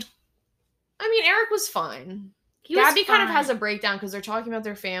was fine. Gabby kind of has a breakdown because they're talking about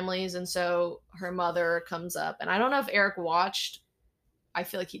their families, and so her mother comes up. And I don't know if Eric watched. I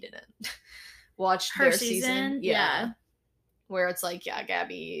feel like he didn't. Watched her their season. Yeah. Where it's like, yeah,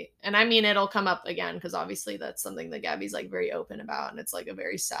 Gabby. And I mean, it'll come up again because obviously that's something that Gabby's like very open about. And it's like a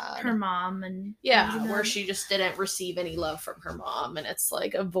very sad. Her mom and. Yeah, where she just didn't receive any love from her mom. And it's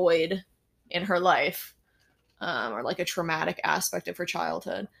like a void in her life. Or like a traumatic aspect of her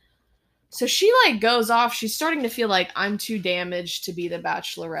childhood. So she, like, goes off. She's starting to feel like, I'm too damaged to be the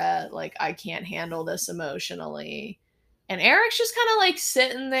bachelorette. Like, I can't handle this emotionally. And Eric's just kind of, like,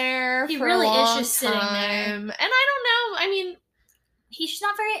 sitting there for a long time. He really is just sitting there. And I don't know. I mean... He's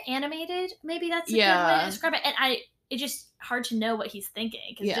not very animated. Maybe that's a good way to describe it. And it's just hard to know what he's thinking.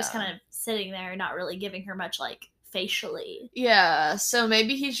 Because he's just kind of sitting there, not really giving her much, like, facially. Yeah, so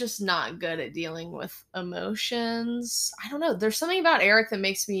maybe he's just not good at dealing with emotions. I don't know. There's something about Eric that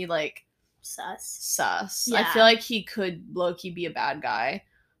makes me, like... Sus. Yeah. I feel like he could low-key be a bad guy.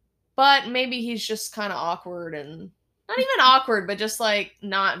 But maybe he's just kind of awkward and... Not even awkward, but just, like,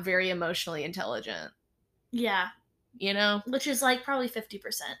 not very emotionally intelligent. Yeah. You know? Which is, like, probably 50%.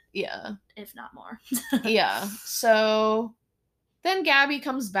 Yeah. If not more. Yeah. So, then Gabby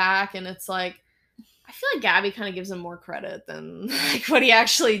comes back, and it's like... I feel like Gabby kind of gives him more credit than, like, what he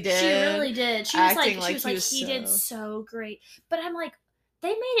actually did. She really did. She was like, he did so great. But I'm like... They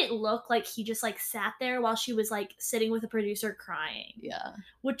made it look like he just, like, sat there while she was, like, sitting with a producer crying. Yeah.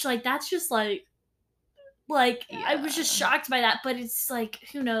 Which, like, that's just, like... Like, I was just shocked by that, but it's like,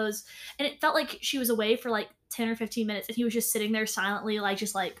 who knows? And it felt like she was away for like 10 or 15 minutes and he was just sitting there silently, like,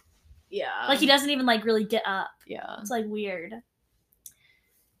 just like, yeah. Like, he doesn't even, like, really get up. Yeah. It's, like, weird.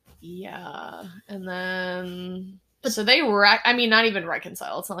 Yeah. And then... But so they were... I mean, not even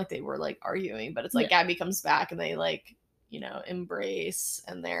reconcile. It's not like they were, like, arguing. But it's like Gabby comes back and they, like, you know, embrace.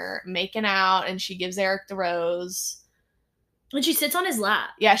 And they're making out. And she gives Eric the rose. And she sits on his lap.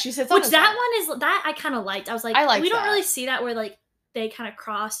 Yeah, she sits on his lap. Which that one is... That I kind of liked. I was like, we don't really see that where, like, they kind of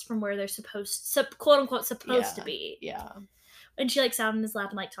crossed from where they're quote-unquote supposed to be. Yeah. And she, like, sat on his lap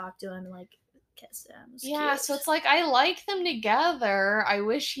and, like, talked to him and, like, kissed him. Yeah, cute. So it's like, I like them together. I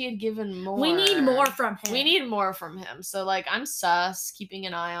wish he had given more. We need more from him. So, like, I'm sus, keeping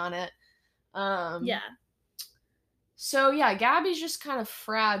an eye on it. Yeah. So, yeah, Gabby's just kind of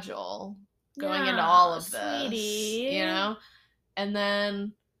fragile going into all of this. Sweetie. You know? And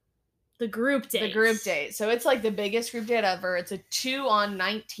then... The group date. So it's like the biggest group date ever. It's a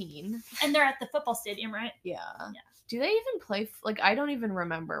 2-on-19. And they're at the football stadium, right? Yeah. Do they even play? Like, I don't even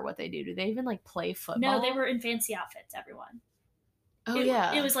remember what they do. Do they even, like, play football? No, they were in fancy outfits, everyone. Oh,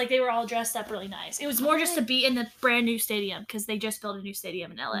 yeah. It was like they were all dressed up really nice. It was more just to be in the brand new stadium because they just built a new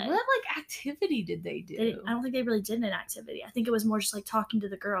stadium in LA. What, like, activity did they do? I don't think they really did an activity. I think it was more just, like, talking to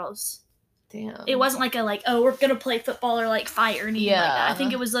the girls. Damn. It wasn't like we're gonna play football or like fight or anything like that. I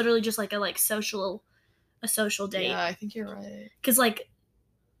think it was literally just like a social date. Yeah, I think you're right. Because like,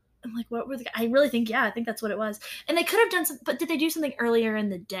 I'm like, what were I really think, I think that's what it was. And they could have done but did they do something earlier in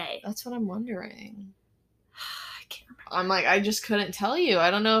the day? That's what I'm wondering. I can't remember. I'm like, I just couldn't tell you.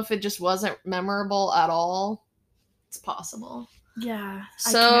 I don't know if it just wasn't memorable at all. It's possible. Yeah.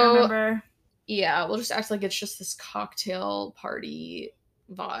 So, I can't remember. Yeah, we'll just act like it's just this cocktail party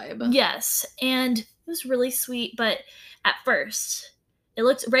vibe. Yes, and it was really sweet, but at first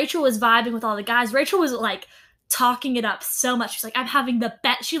Rachel was vibing with all the guys. Rachel was like talking it up so much. She's like, I'm having the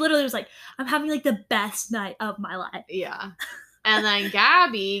best. She literally was like, I'm having like the best night of my life. Yeah. And then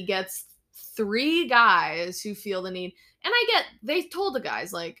Gabby gets 3 guys who feel the need. And they told the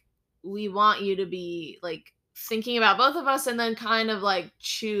guys, like, we want you to be like thinking about both of us and then kind of like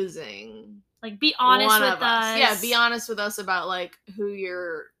choosing. Like, be honest with us. Yeah, be honest with us about, like, who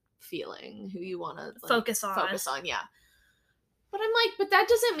you're feeling, who you want to, like, focus on, yeah. But I'm like, but that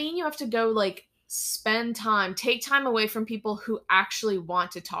doesn't mean you have to go, like, take time away from people who actually want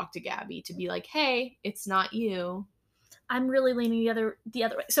to talk to Gabby to be like, hey, it's not you. I'm really leaning the other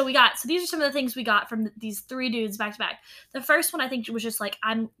way. So these are some of the things we got from these 3 dudes back to back. The first one, I think, was just like,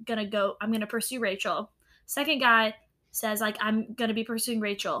 I'm going to pursue Rachel. Second guy says, like, I'm going to be pursuing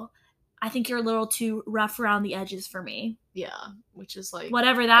Rachel. I think you're a little too rough around the edges for me. Yeah, which is like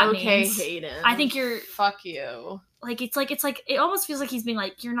whatever that means. Okay, Hayden. I think you're fuck you. Like it's like it almost feels like he's being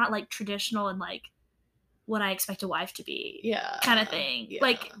like, you're not like traditional and like what I expect a wife to be. Yeah. Kind of thing. Yeah.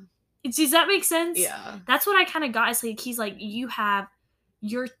 Like, does that make sense? Yeah. That's what I kind of got. It's like he's like,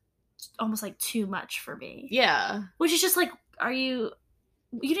 you're almost like too much for me. Yeah. Which is just like, you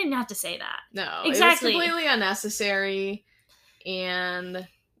didn't have to say that. No. Exactly. It was completely unnecessary. And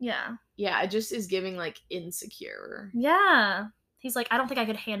yeah, it just is giving like insecure. Yeah. He's like, I don't think I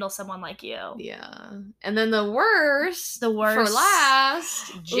could handle someone like you. Yeah. And then the worst for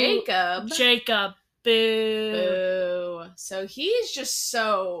last, Jacob. Jacob. Boo. Boo. So he's just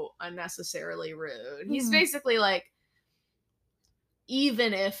so unnecessarily rude. He's basically like,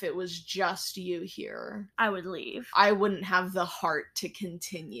 even if it was just you here, I would leave. I wouldn't have the heart to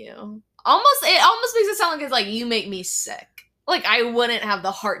continue. It almost makes it sound like it's like, you make me sick. Like, I wouldn't have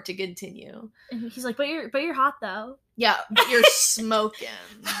the heart to continue. And he's like, but you're hot though. Yeah, but you're smoking.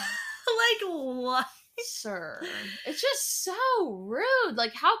 Like, what? Sir. It's just so rude.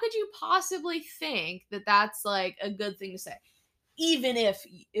 Like, how could you possibly think that that's, like, a good thing to say? Even if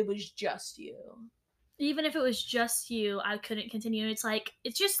it was just you. Even if it was just you, I couldn't continue. It's like,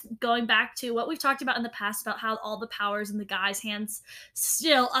 it's just going back to what we've talked about in the past about how all the power's in the guy's hands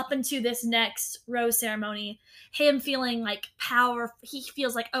still up into this next rose ceremony. Him feeling like power. He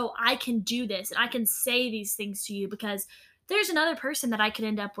feels like, oh, I can do this and I can say these things to you because there's another person that I could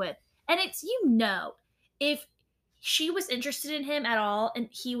end up with. And it's, if she was interested in him at all and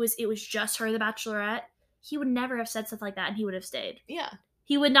it was just her, the Bachelorette, he would never have said stuff like that and he would have stayed. Yeah.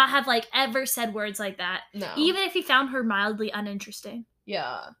 He would not have, like, ever said words like that. No. Even if he found her mildly uninteresting.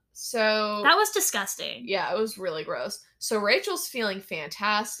 Yeah. So... That was disgusting. Yeah, it was really gross. So Rachel's feeling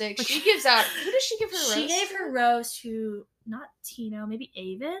fantastic. She gives out... Who does she give her rose? She gave her rose to, not Tino, maybe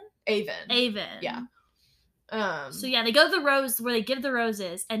Avon? Avon. Yeah. So, yeah, they go to the rose where they give the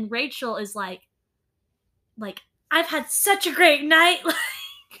roses, and Rachel is like, I've had such a great night.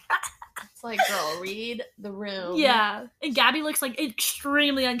 It's like, girl, read the room. Yeah. And Gabby looks like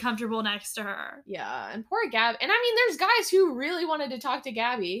extremely uncomfortable next to her. Yeah, and poor Gabby. And I mean, there's guys who really wanted to talk to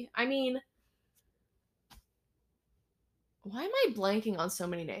Gabby. I mean, why am I blanking on so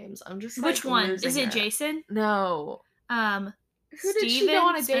many names? I'm just like, which one? Is it it. Jason? No. Who did she go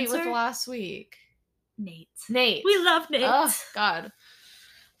on a date with last week? Nate. We love Nate. Oh, God.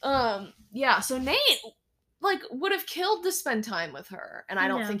 Yeah, so Nate, like, would have killed to spend time with her, and I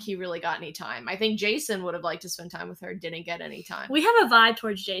don't think he really got any time. I think Jason would have liked to spend time with her, didn't get any time. We have a vibe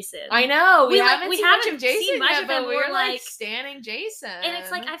towards Jason. I know. We haven't seen much of Jason yet, but we're like standing Jason. And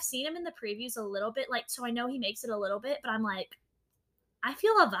it's like, I've seen him in the previews a little bit, like, so I know he makes it a little bit, but I'm like, I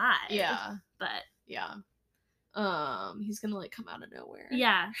feel a vibe. Yeah. But. Yeah. He's gonna, like, come out of nowhere.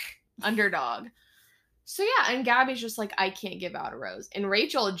 Yeah. Underdog. So yeah, and Gabby's just like, I can't give out a rose. And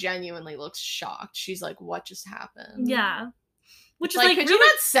Rachel genuinely looks shocked. She's like, what just happened? Yeah. Which is like, could really... you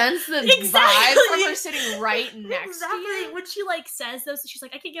not sense the vibe from her sitting right next to you? When she, like, says those, she's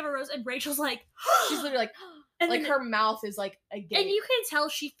like, I can't give a rose. And Rachel's like... she's literally like... and like, her mouth is like, agape. And you can tell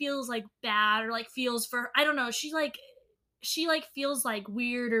she feels, like, bad or, like, feels for... I don't know. She feels, like,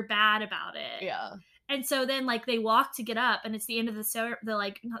 weird or bad about it. Yeah. And so then, like, they walk to get up, and it's the end of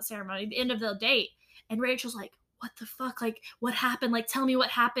the not ceremony, the end of the date. And Rachel's like, what the fuck? Like, what happened? Like, tell me what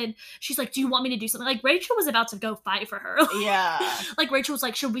happened. She's like, do you want me to do something? Like, Rachel was about to go fight for her. Yeah. Like, Rachel was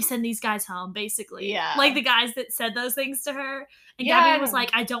like, should we send these guys home, basically? Yeah. Like, the guys that said those things to her. And Gabby was like,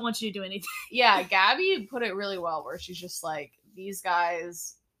 I don't want you to do anything. Yeah, Gabby put it really well, where she's just like, these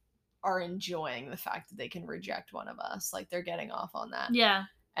guys are enjoying the fact that they can reject one of us. Like, they're getting off on that. Yeah.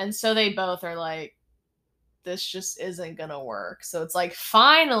 And so they both are like, this just isn't gonna work. So it's like,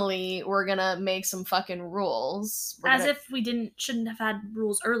 finally, we're gonna make some fucking rules. If we shouldn't have had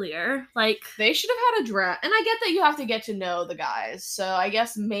rules earlier. Like, they should have had a draft. And I get that you have to get to know the guys. So I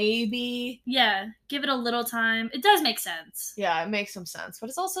guess maybe... yeah, give it a little time. It does make sense. Yeah, it makes some sense. But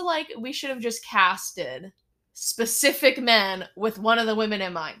it's also like, we should have just casted specific men with one of the women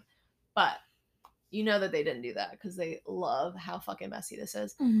in mind. But... you know that they didn't do that because they love how fucking messy this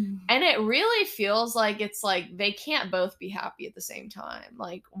is. Mm. And it really feels like it's like they can't both be happy at the same time.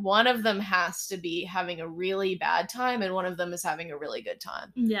 Like, one of them has to be having a really bad time and one of them is having a really good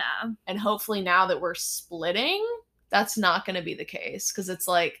time. Yeah. And hopefully now that we're splitting, that's not going to be the case, because it's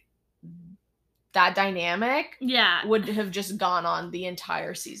like that dynamic would have just gone on the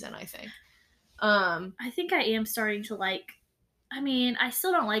entire season, I think. I think I am starting to like... I mean, I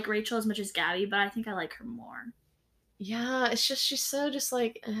still don't like Rachel as much as Gabby, but I think I like her more. Yeah, it's just, she's so just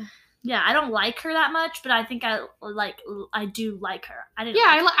like... yeah, I don't like her that much, but I think I do like her.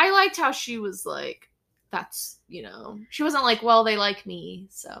 I liked how she was like, that's, you know, she wasn't like, well, they like me,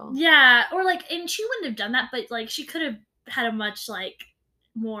 so. Yeah, or like, and she wouldn't have done that, but like, she could have had a much like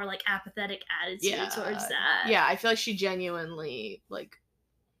more like apathetic attitude towards that. Yeah, I feel like she genuinely like,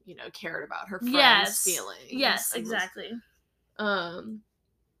 you know, cared about her friends' feelings. Yes, exactly.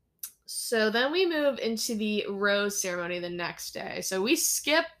 So then we move into the rose ceremony the next day. So we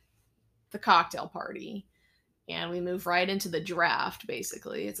skip the cocktail party and we move right into the draft,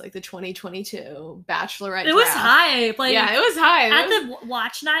 basically. It's like the 2022 Bachelorette draft. It was hype. Like, yeah, it was hype. At the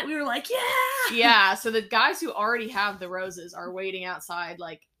watch night, we were like, yeah! Yeah, so the guys who already have the roses are waiting outside,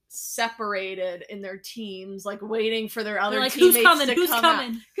 like, separated in their teams, like waiting for their other teammates to come out.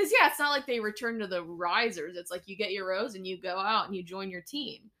 Because yeah, it's not like they return to the risers. It's like you get your rose and you go out and you join your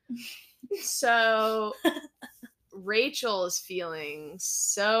team. So Rachel is feeling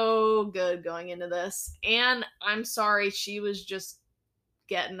so good going into this, and I'm sorry, she was just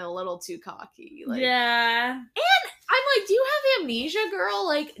getting a little too cocky. Like, yeah. And I'm like, do you have amnesia, girl?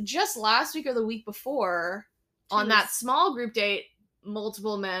 Like, just last week or the week before, on that small group date,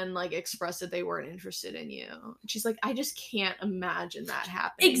 multiple men like expressed that they weren't interested in you. She's like, I just can't imagine that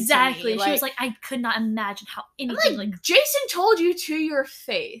happening. Exactly. Like, she was like, I could not imagine how anything like Jason told you to your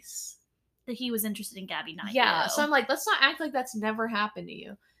face that he was interested in Gabby Knight. Yeah. So I'm like, let's not act like that's never happened to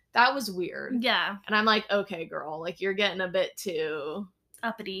you. That was weird. Yeah. And I'm like, okay, girl, like you're getting a bit too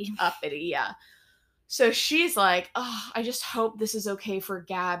uppity. Yeah. So she's like, oh, I just hope this is okay for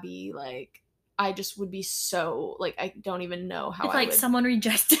Gabby. Like, I just would be so, like, I don't even know how if, like, someone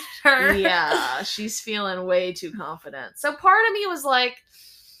rejected her. Yeah, she's feeling way too confident. So part of me was like,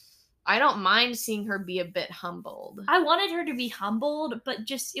 I don't mind seeing her be a bit humbled. I wanted her to be humbled, but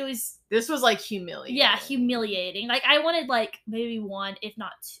just, this was, like, humiliating. Yeah, humiliating. Like, I wanted, like, maybe one, if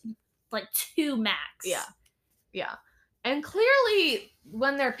not two, like, two max. Yeah. Yeah. And clearly,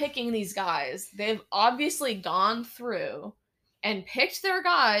 when they're picking these guys, they've obviously gone through and picked their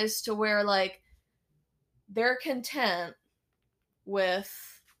guys to where, like, they're content with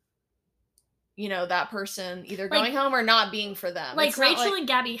you know, that person either going home or not being for them. Like Rachel and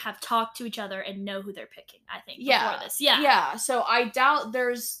Gabby have talked to each other and know who they're picking, I think, before this. Yeah. Yeah. So I doubt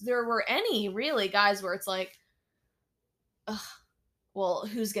there were any really guys where it's like, ugh, well,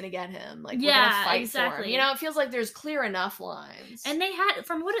 who's gonna get him? Like, we're gonna fight for him. You know, it feels like there's clear enough lines. And they had,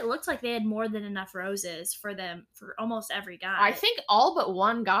 from what it looked like, they had more than enough roses for them, for almost every guy. I think all but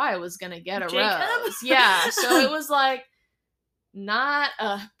one guy was gonna get a rose. Yeah, so it was like not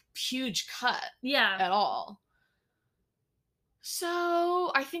a huge cut. Yeah. At all.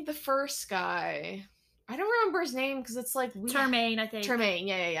 So I think the first guy, I don't remember his name because it's like Termaine, I think. Termaine,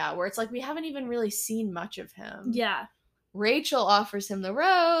 yeah. Where it's like we haven't even really seen much of him. Yeah. Rachel offers him the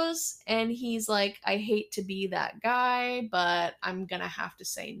rose, and he's like, I hate to be that guy, but I'm gonna have to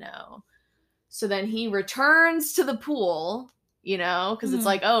say no. So then he returns to the pool, you know, because it's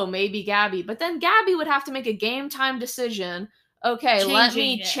like, oh, maybe Gabby. But then Gabby would have to make a game time decision. Okay, let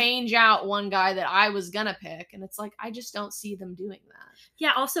me change out one guy that I was gonna pick. And it's like, I just don't see them doing that.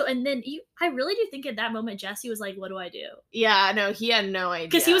 Yeah, also, and then I really do think at that moment Jesse was like, what do I do? Yeah, no, he had no idea.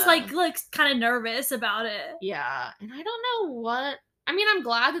 Because he was like kind of nervous about it. Yeah, and I don't know what, I mean, I'm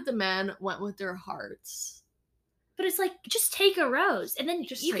glad that the men went with their hearts. But it's like, just take a rose. And then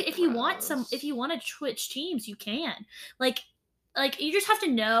just if you want to switch teams, you can. Like, you just have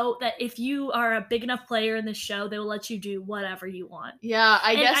to know that if you are a big enough player in the show, they will let you do whatever you want. Yeah,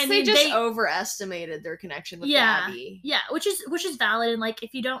 I guess they just overestimated their connection with Gabby. Yeah, which is valid. And like,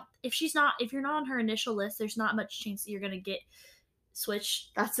 if you're not on her initial list, there's not much chance that you're gonna get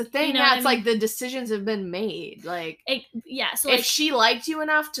switched. That's the thing. You know, yeah, it's like the decisions have been made. Like, so if she liked you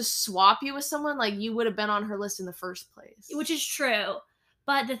enough to swap you with someone, like, you would have been on her list in the first place. Which is true.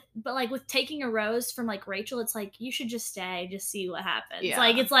 But like with taking a rose from like Rachel, it's like you should just stay, just see what happens. Yeah.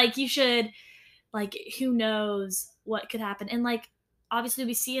 Like, it's like you should, like, who knows what could happen. And like, obviously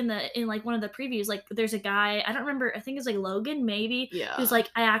we see in like one of the previews, like there's a guy, I don't remember, I think it's like Logan maybe, who's like,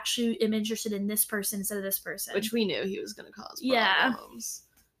 I actually am interested in this person instead of this person, which we knew he was gonna cause problems.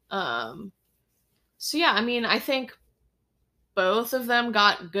 So yeah, I mean, I think both of them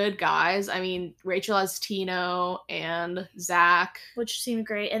got good guys. I mean, Rachel has Tino and Zach, which seemed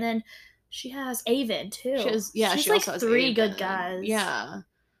great, and then she has Aven too. She's like also 3 good guys. Yeah.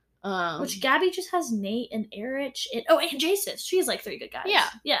 Which Gabby just has Nate and Erich and Jason. She's like 3 good guys. Yeah.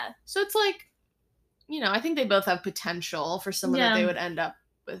 Yeah. So it's like, you know, I think they both have potential for someone that they would end up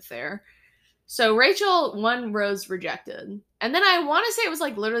with there. So Rachel, one rose rejected, and then I want to say it was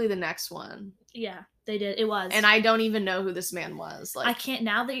like literally the next one. Yeah. They did. It was. And I don't even know who this man was. Like, I can't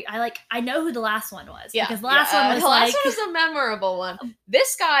now that I know who the last one was. Yeah. Because the last one was a memorable one.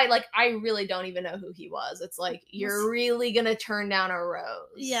 This guy, like, I really don't even know who he was. It's like, you're really gonna turn down a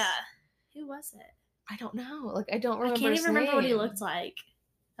rose. Yeah. Who was it? I don't know. Like, I don't remember. I can't even remember what he looked like.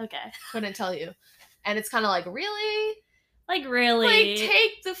 Okay. Couldn't tell you. And it's kind of like, really? Like, really? Like,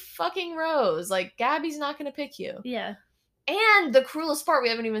 take the fucking rose. Like, Gabby's not gonna pick you. Yeah. And the cruelest part we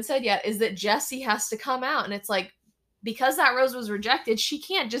haven't even said yet is that Jesse has to come out, and it's like, because that rose was rejected, she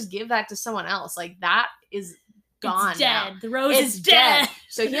can't just give that to someone else. Like, that is gone. It's dead. Now. The rose is dead.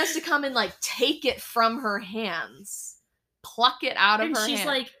 So he has to come and like take it from her hands, pluck it out of her hands. And she's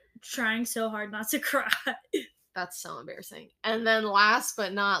like trying so hard not to cry. That's so embarrassing. And then last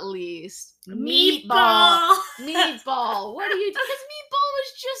but not least, Meatball. Meatball. What are you doing? Because Meatball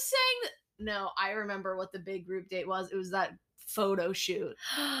was just saying that. No, I remember what the big group date was. It was that photo shoot.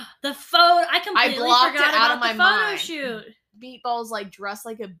 The photo. I completely blocked forgot it out about of my the photo mind. shoot. Meatball's like dressed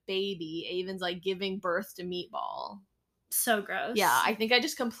like a baby. Aven's like giving birth to Meatball. So gross. Yeah, I think I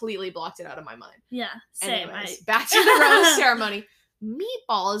just completely blocked it out of my mind. Yeah, same. Anyways, back to the rose ceremony.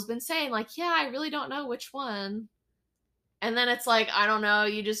 Meatball has been saying like, yeah, I really don't know which one. And then it's like, I don't know,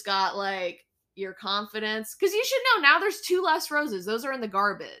 you just got like your confidence, because you should know now there's 2 less roses. Those are in the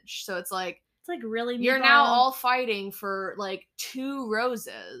garbage. So it's like really Meatball. You're now all fighting for like 2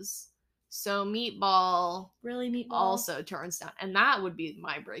 roses. So Meatball also turns down, and that would be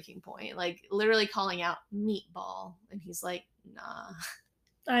my breaking point, like literally calling out Meatball, and he's like, nah.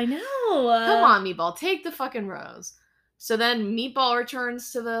 I know. Come on, Meatball, take the fucking rose. So then Meatball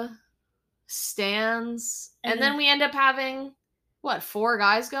returns to the stands, and then we end up having 4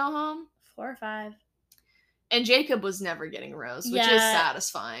 guys go home? 4 or 5. And Jacob was never getting a rose, which is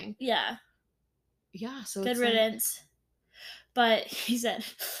satisfying. Yeah. Yeah, so good riddance. But he said,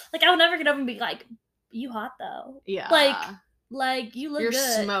 like, I will never get over and be like, you hot though. Yeah. Like you look good.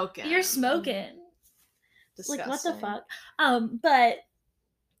 You're smoking. Disgusting. Like, what the fuck? But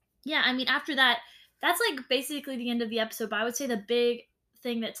yeah, I mean, after that, that's like basically the end of the episode. But I would say the big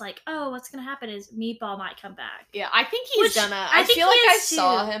thing that's like, oh, what's gonna happen is Meatball might come back. Yeah, I think he's gonna. I think feel like I too.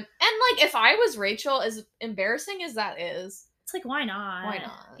 saw him, and like if I was Rachel, as embarrassing as that is, it's like why not? Why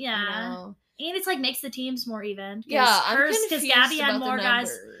not? Yeah, you know? And it's like makes the teams more even. Yeah, because Gabby had more guys.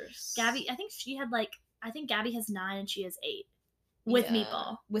 Numbers. Gabby, I think she had like Gabby has 9 and she has 8 with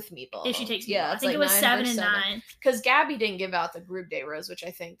Meatball. With Meatball, if she takes Meatball. Yeah, I think it was 7 and 9. Because Gabby didn't give out the group day rose, which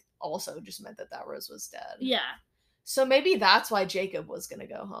I think also just meant that rose was dead. Yeah. So maybe that's why Jacob was gonna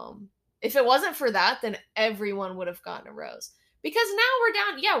go home. If it wasn't for that, then everyone would have gotten a rose. Because now we're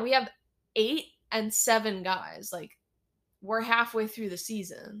down. Yeah, we have 8 and 7 guys. Like we're halfway through the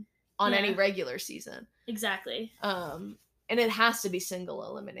season on any regular season. Exactly. And it has to be single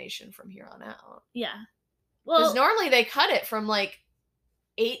elimination from here on out. Yeah. Well, because normally they cut it from like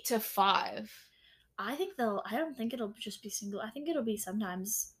 8 to 5. I don't think it'll just be single. I think it'll be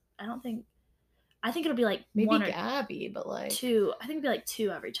sometimes. I think it'll be like maybe 1 or Gabby, but like 2. I think it'll be like 2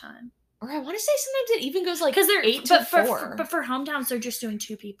 every time. Or I want to say sometimes it even goes like because they're 8 to 4. But for hometowns, they're just doing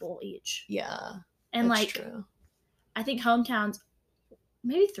 2 people each. Yeah, and like true. I think hometowns,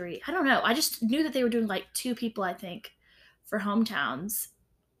 maybe 3. I don't know. I just knew that they were doing like 2 people. I think for hometowns,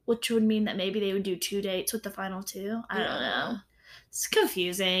 which would mean that maybe they would do 2 dates with the final 2. I don't know. It's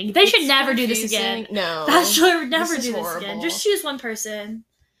confusing. They should never do this again. No, Bachelor would never do this again. Just choose one person.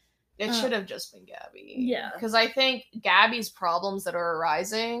 It should have just been Gabby. Yeah. Because I think Gabby's problems that are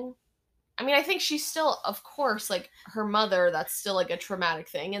arising, I mean, I think she's still, of course, like her mother, that's still like a traumatic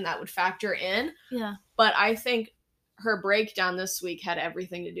thing and that would factor in. Yeah. But I think her breakdown this week had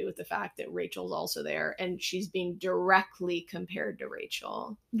everything to do with the fact that Rachel's also there and she's being directly compared to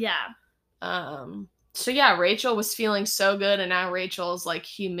Rachel. Yeah. So yeah, Rachel was feeling so good and now Rachel's like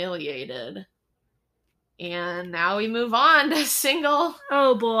humiliated. And now we move on to single.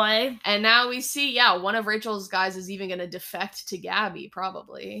 Oh, boy. And now we see, one of Rachel's guys is even going to defect to Gabby,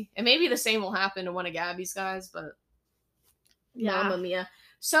 probably. And maybe the same will happen to one of Gabby's guys, but... Yeah. Mamma mia.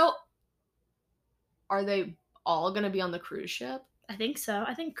 So, are they all going to be on the cruise ship? I think so.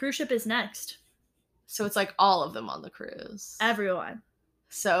 I think cruise ship is next. So it's like all of them on the cruise. Everyone.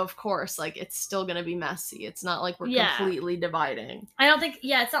 So, of course, like, it's still going to be messy. It's not like we're completely dividing. I don't think,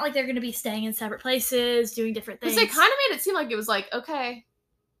 it's not like they're going to be staying in separate places, doing different things. Because they kind of made it seem like it was like, okay,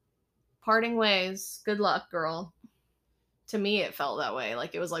 parting ways. Good luck, girl. To me, it felt that way.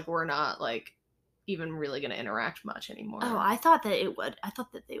 Like, it was like, we're not, like, even really going to interact much anymore. Oh, I thought that it would. I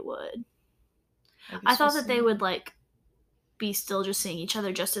thought that they would. I thought that they would, like, be still just seeing each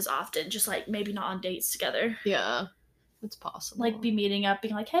other just as often. Just, like, maybe not on dates together. Yeah. It's possible. Like, be meeting up,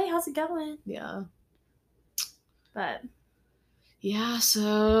 being like, hey, how's it going? Yeah. But. Yeah,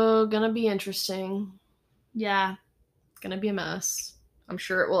 so gonna be interesting. Yeah. Gonna be a mess. I'm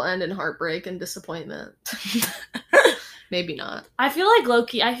sure it will end in heartbreak and disappointment. Maybe not. I feel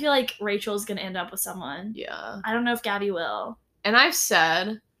like Rachel's gonna end up with someone. Yeah. I don't know if Gabby will. And I've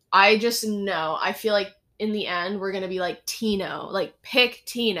said, I just know, I feel like in the end, we're going to be like Tino. Like, pick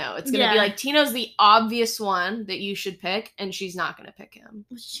Tino. It's going to be like, Tino's the obvious one that you should pick, and she's not going to pick him.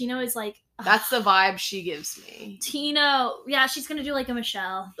 Tino is like... That's the vibe she gives me. Tino. Yeah, she's going to do like a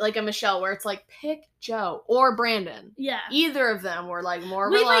Michelle. Like a Michelle, where it's like, pick Joe or Brandon. Yeah. Either of them were like more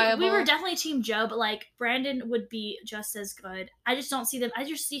reliable. We were definitely team Joe, but like Brandon would be just as good. I just don't see them. I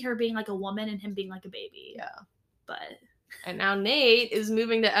just see her being like a woman and him being like a baby. Yeah. But... And now Nate is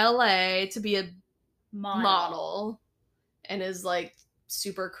moving to LA to be a model and is like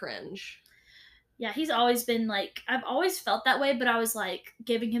super cringe. Yeah, he's always been like, I've always felt that way, but I was like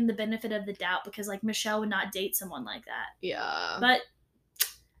giving him the benefit of the doubt because like Michelle would not date someone like that. Yeah. But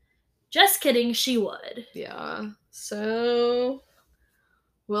just kidding, she would. Yeah. So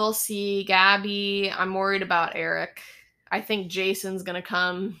we'll see. Gabby, I'm worried about Eric. I think Jason's gonna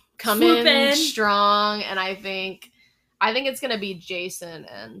come in strong, and I think it's gonna be Jason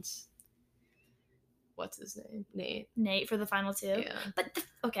and what's his name? Nate for the final 2. Yeah. But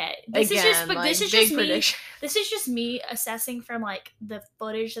this is just me assessing from like the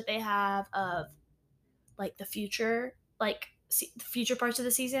footage that they have of like the future parts of the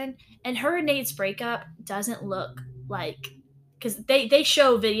season, and her and Nate's breakup doesn't look like, because they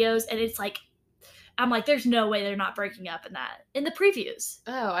show videos and it's like, I'm like, there's no way they're not breaking up in the previews.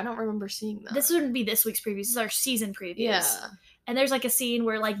 Oh, I don't remember seeing that. This wouldn't be this week's previews. This is our season previews. Yeah. And there's like a scene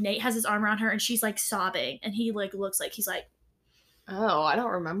where like Nate has his arm around her and she's like sobbing and he like looks like he's like, oh, I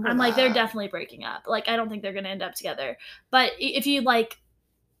don't remember. I'm like, they're definitely breaking up. Like, I don't think they're gonna end up together. But if you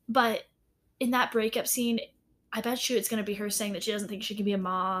but in that breakup scene, I bet you it's gonna be her saying that she doesn't think she can be a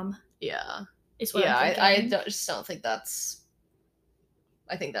mom. Yeah. Is what I'm thinking. I just don't think that's.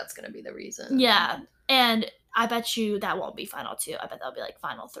 I think that's gonna be the reason. Yeah, and I bet you that won't be final 2. I bet that'll be like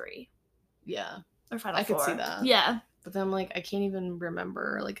final 3. Yeah. Or final 4. I could see that. Yeah. But then, like, I can't even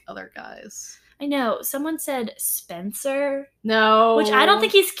remember, like, other guys. I know. Someone said Spencer. No. Which I don't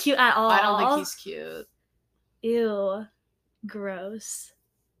think he's cute at all. I don't think he's cute. Ew. Gross.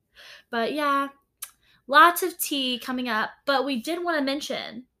 But yeah, lots of tea coming up. But we did want to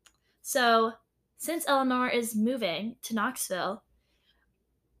mention, so since Eleanor is moving to Knoxville,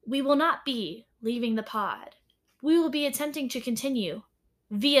 we will not be leaving the pod. We will be attempting to continue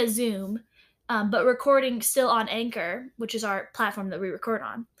via Zoom, but recording still on Anchor, which is our platform that we record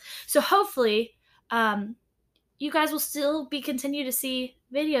on. So hopefully, you guys will still be continue to see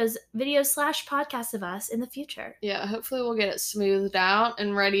videos / podcasts of us in the future. Yeah, hopefully we'll get it smoothed out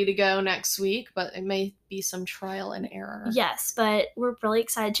and ready to go next week, but it may be some trial and error. Yes, but we're really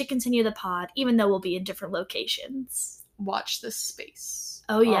excited to continue the pod, even though we'll be in different locations. Watch this space.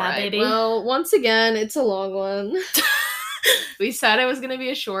 Oh yeah, right. Baby. Well, once again, it's a long one. We said it was going to be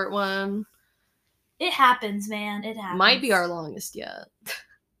a short one. It happens, man. It happens. Might be our longest yet.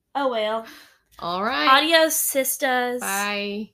 Oh well. All right. Adios, sisters. Bye.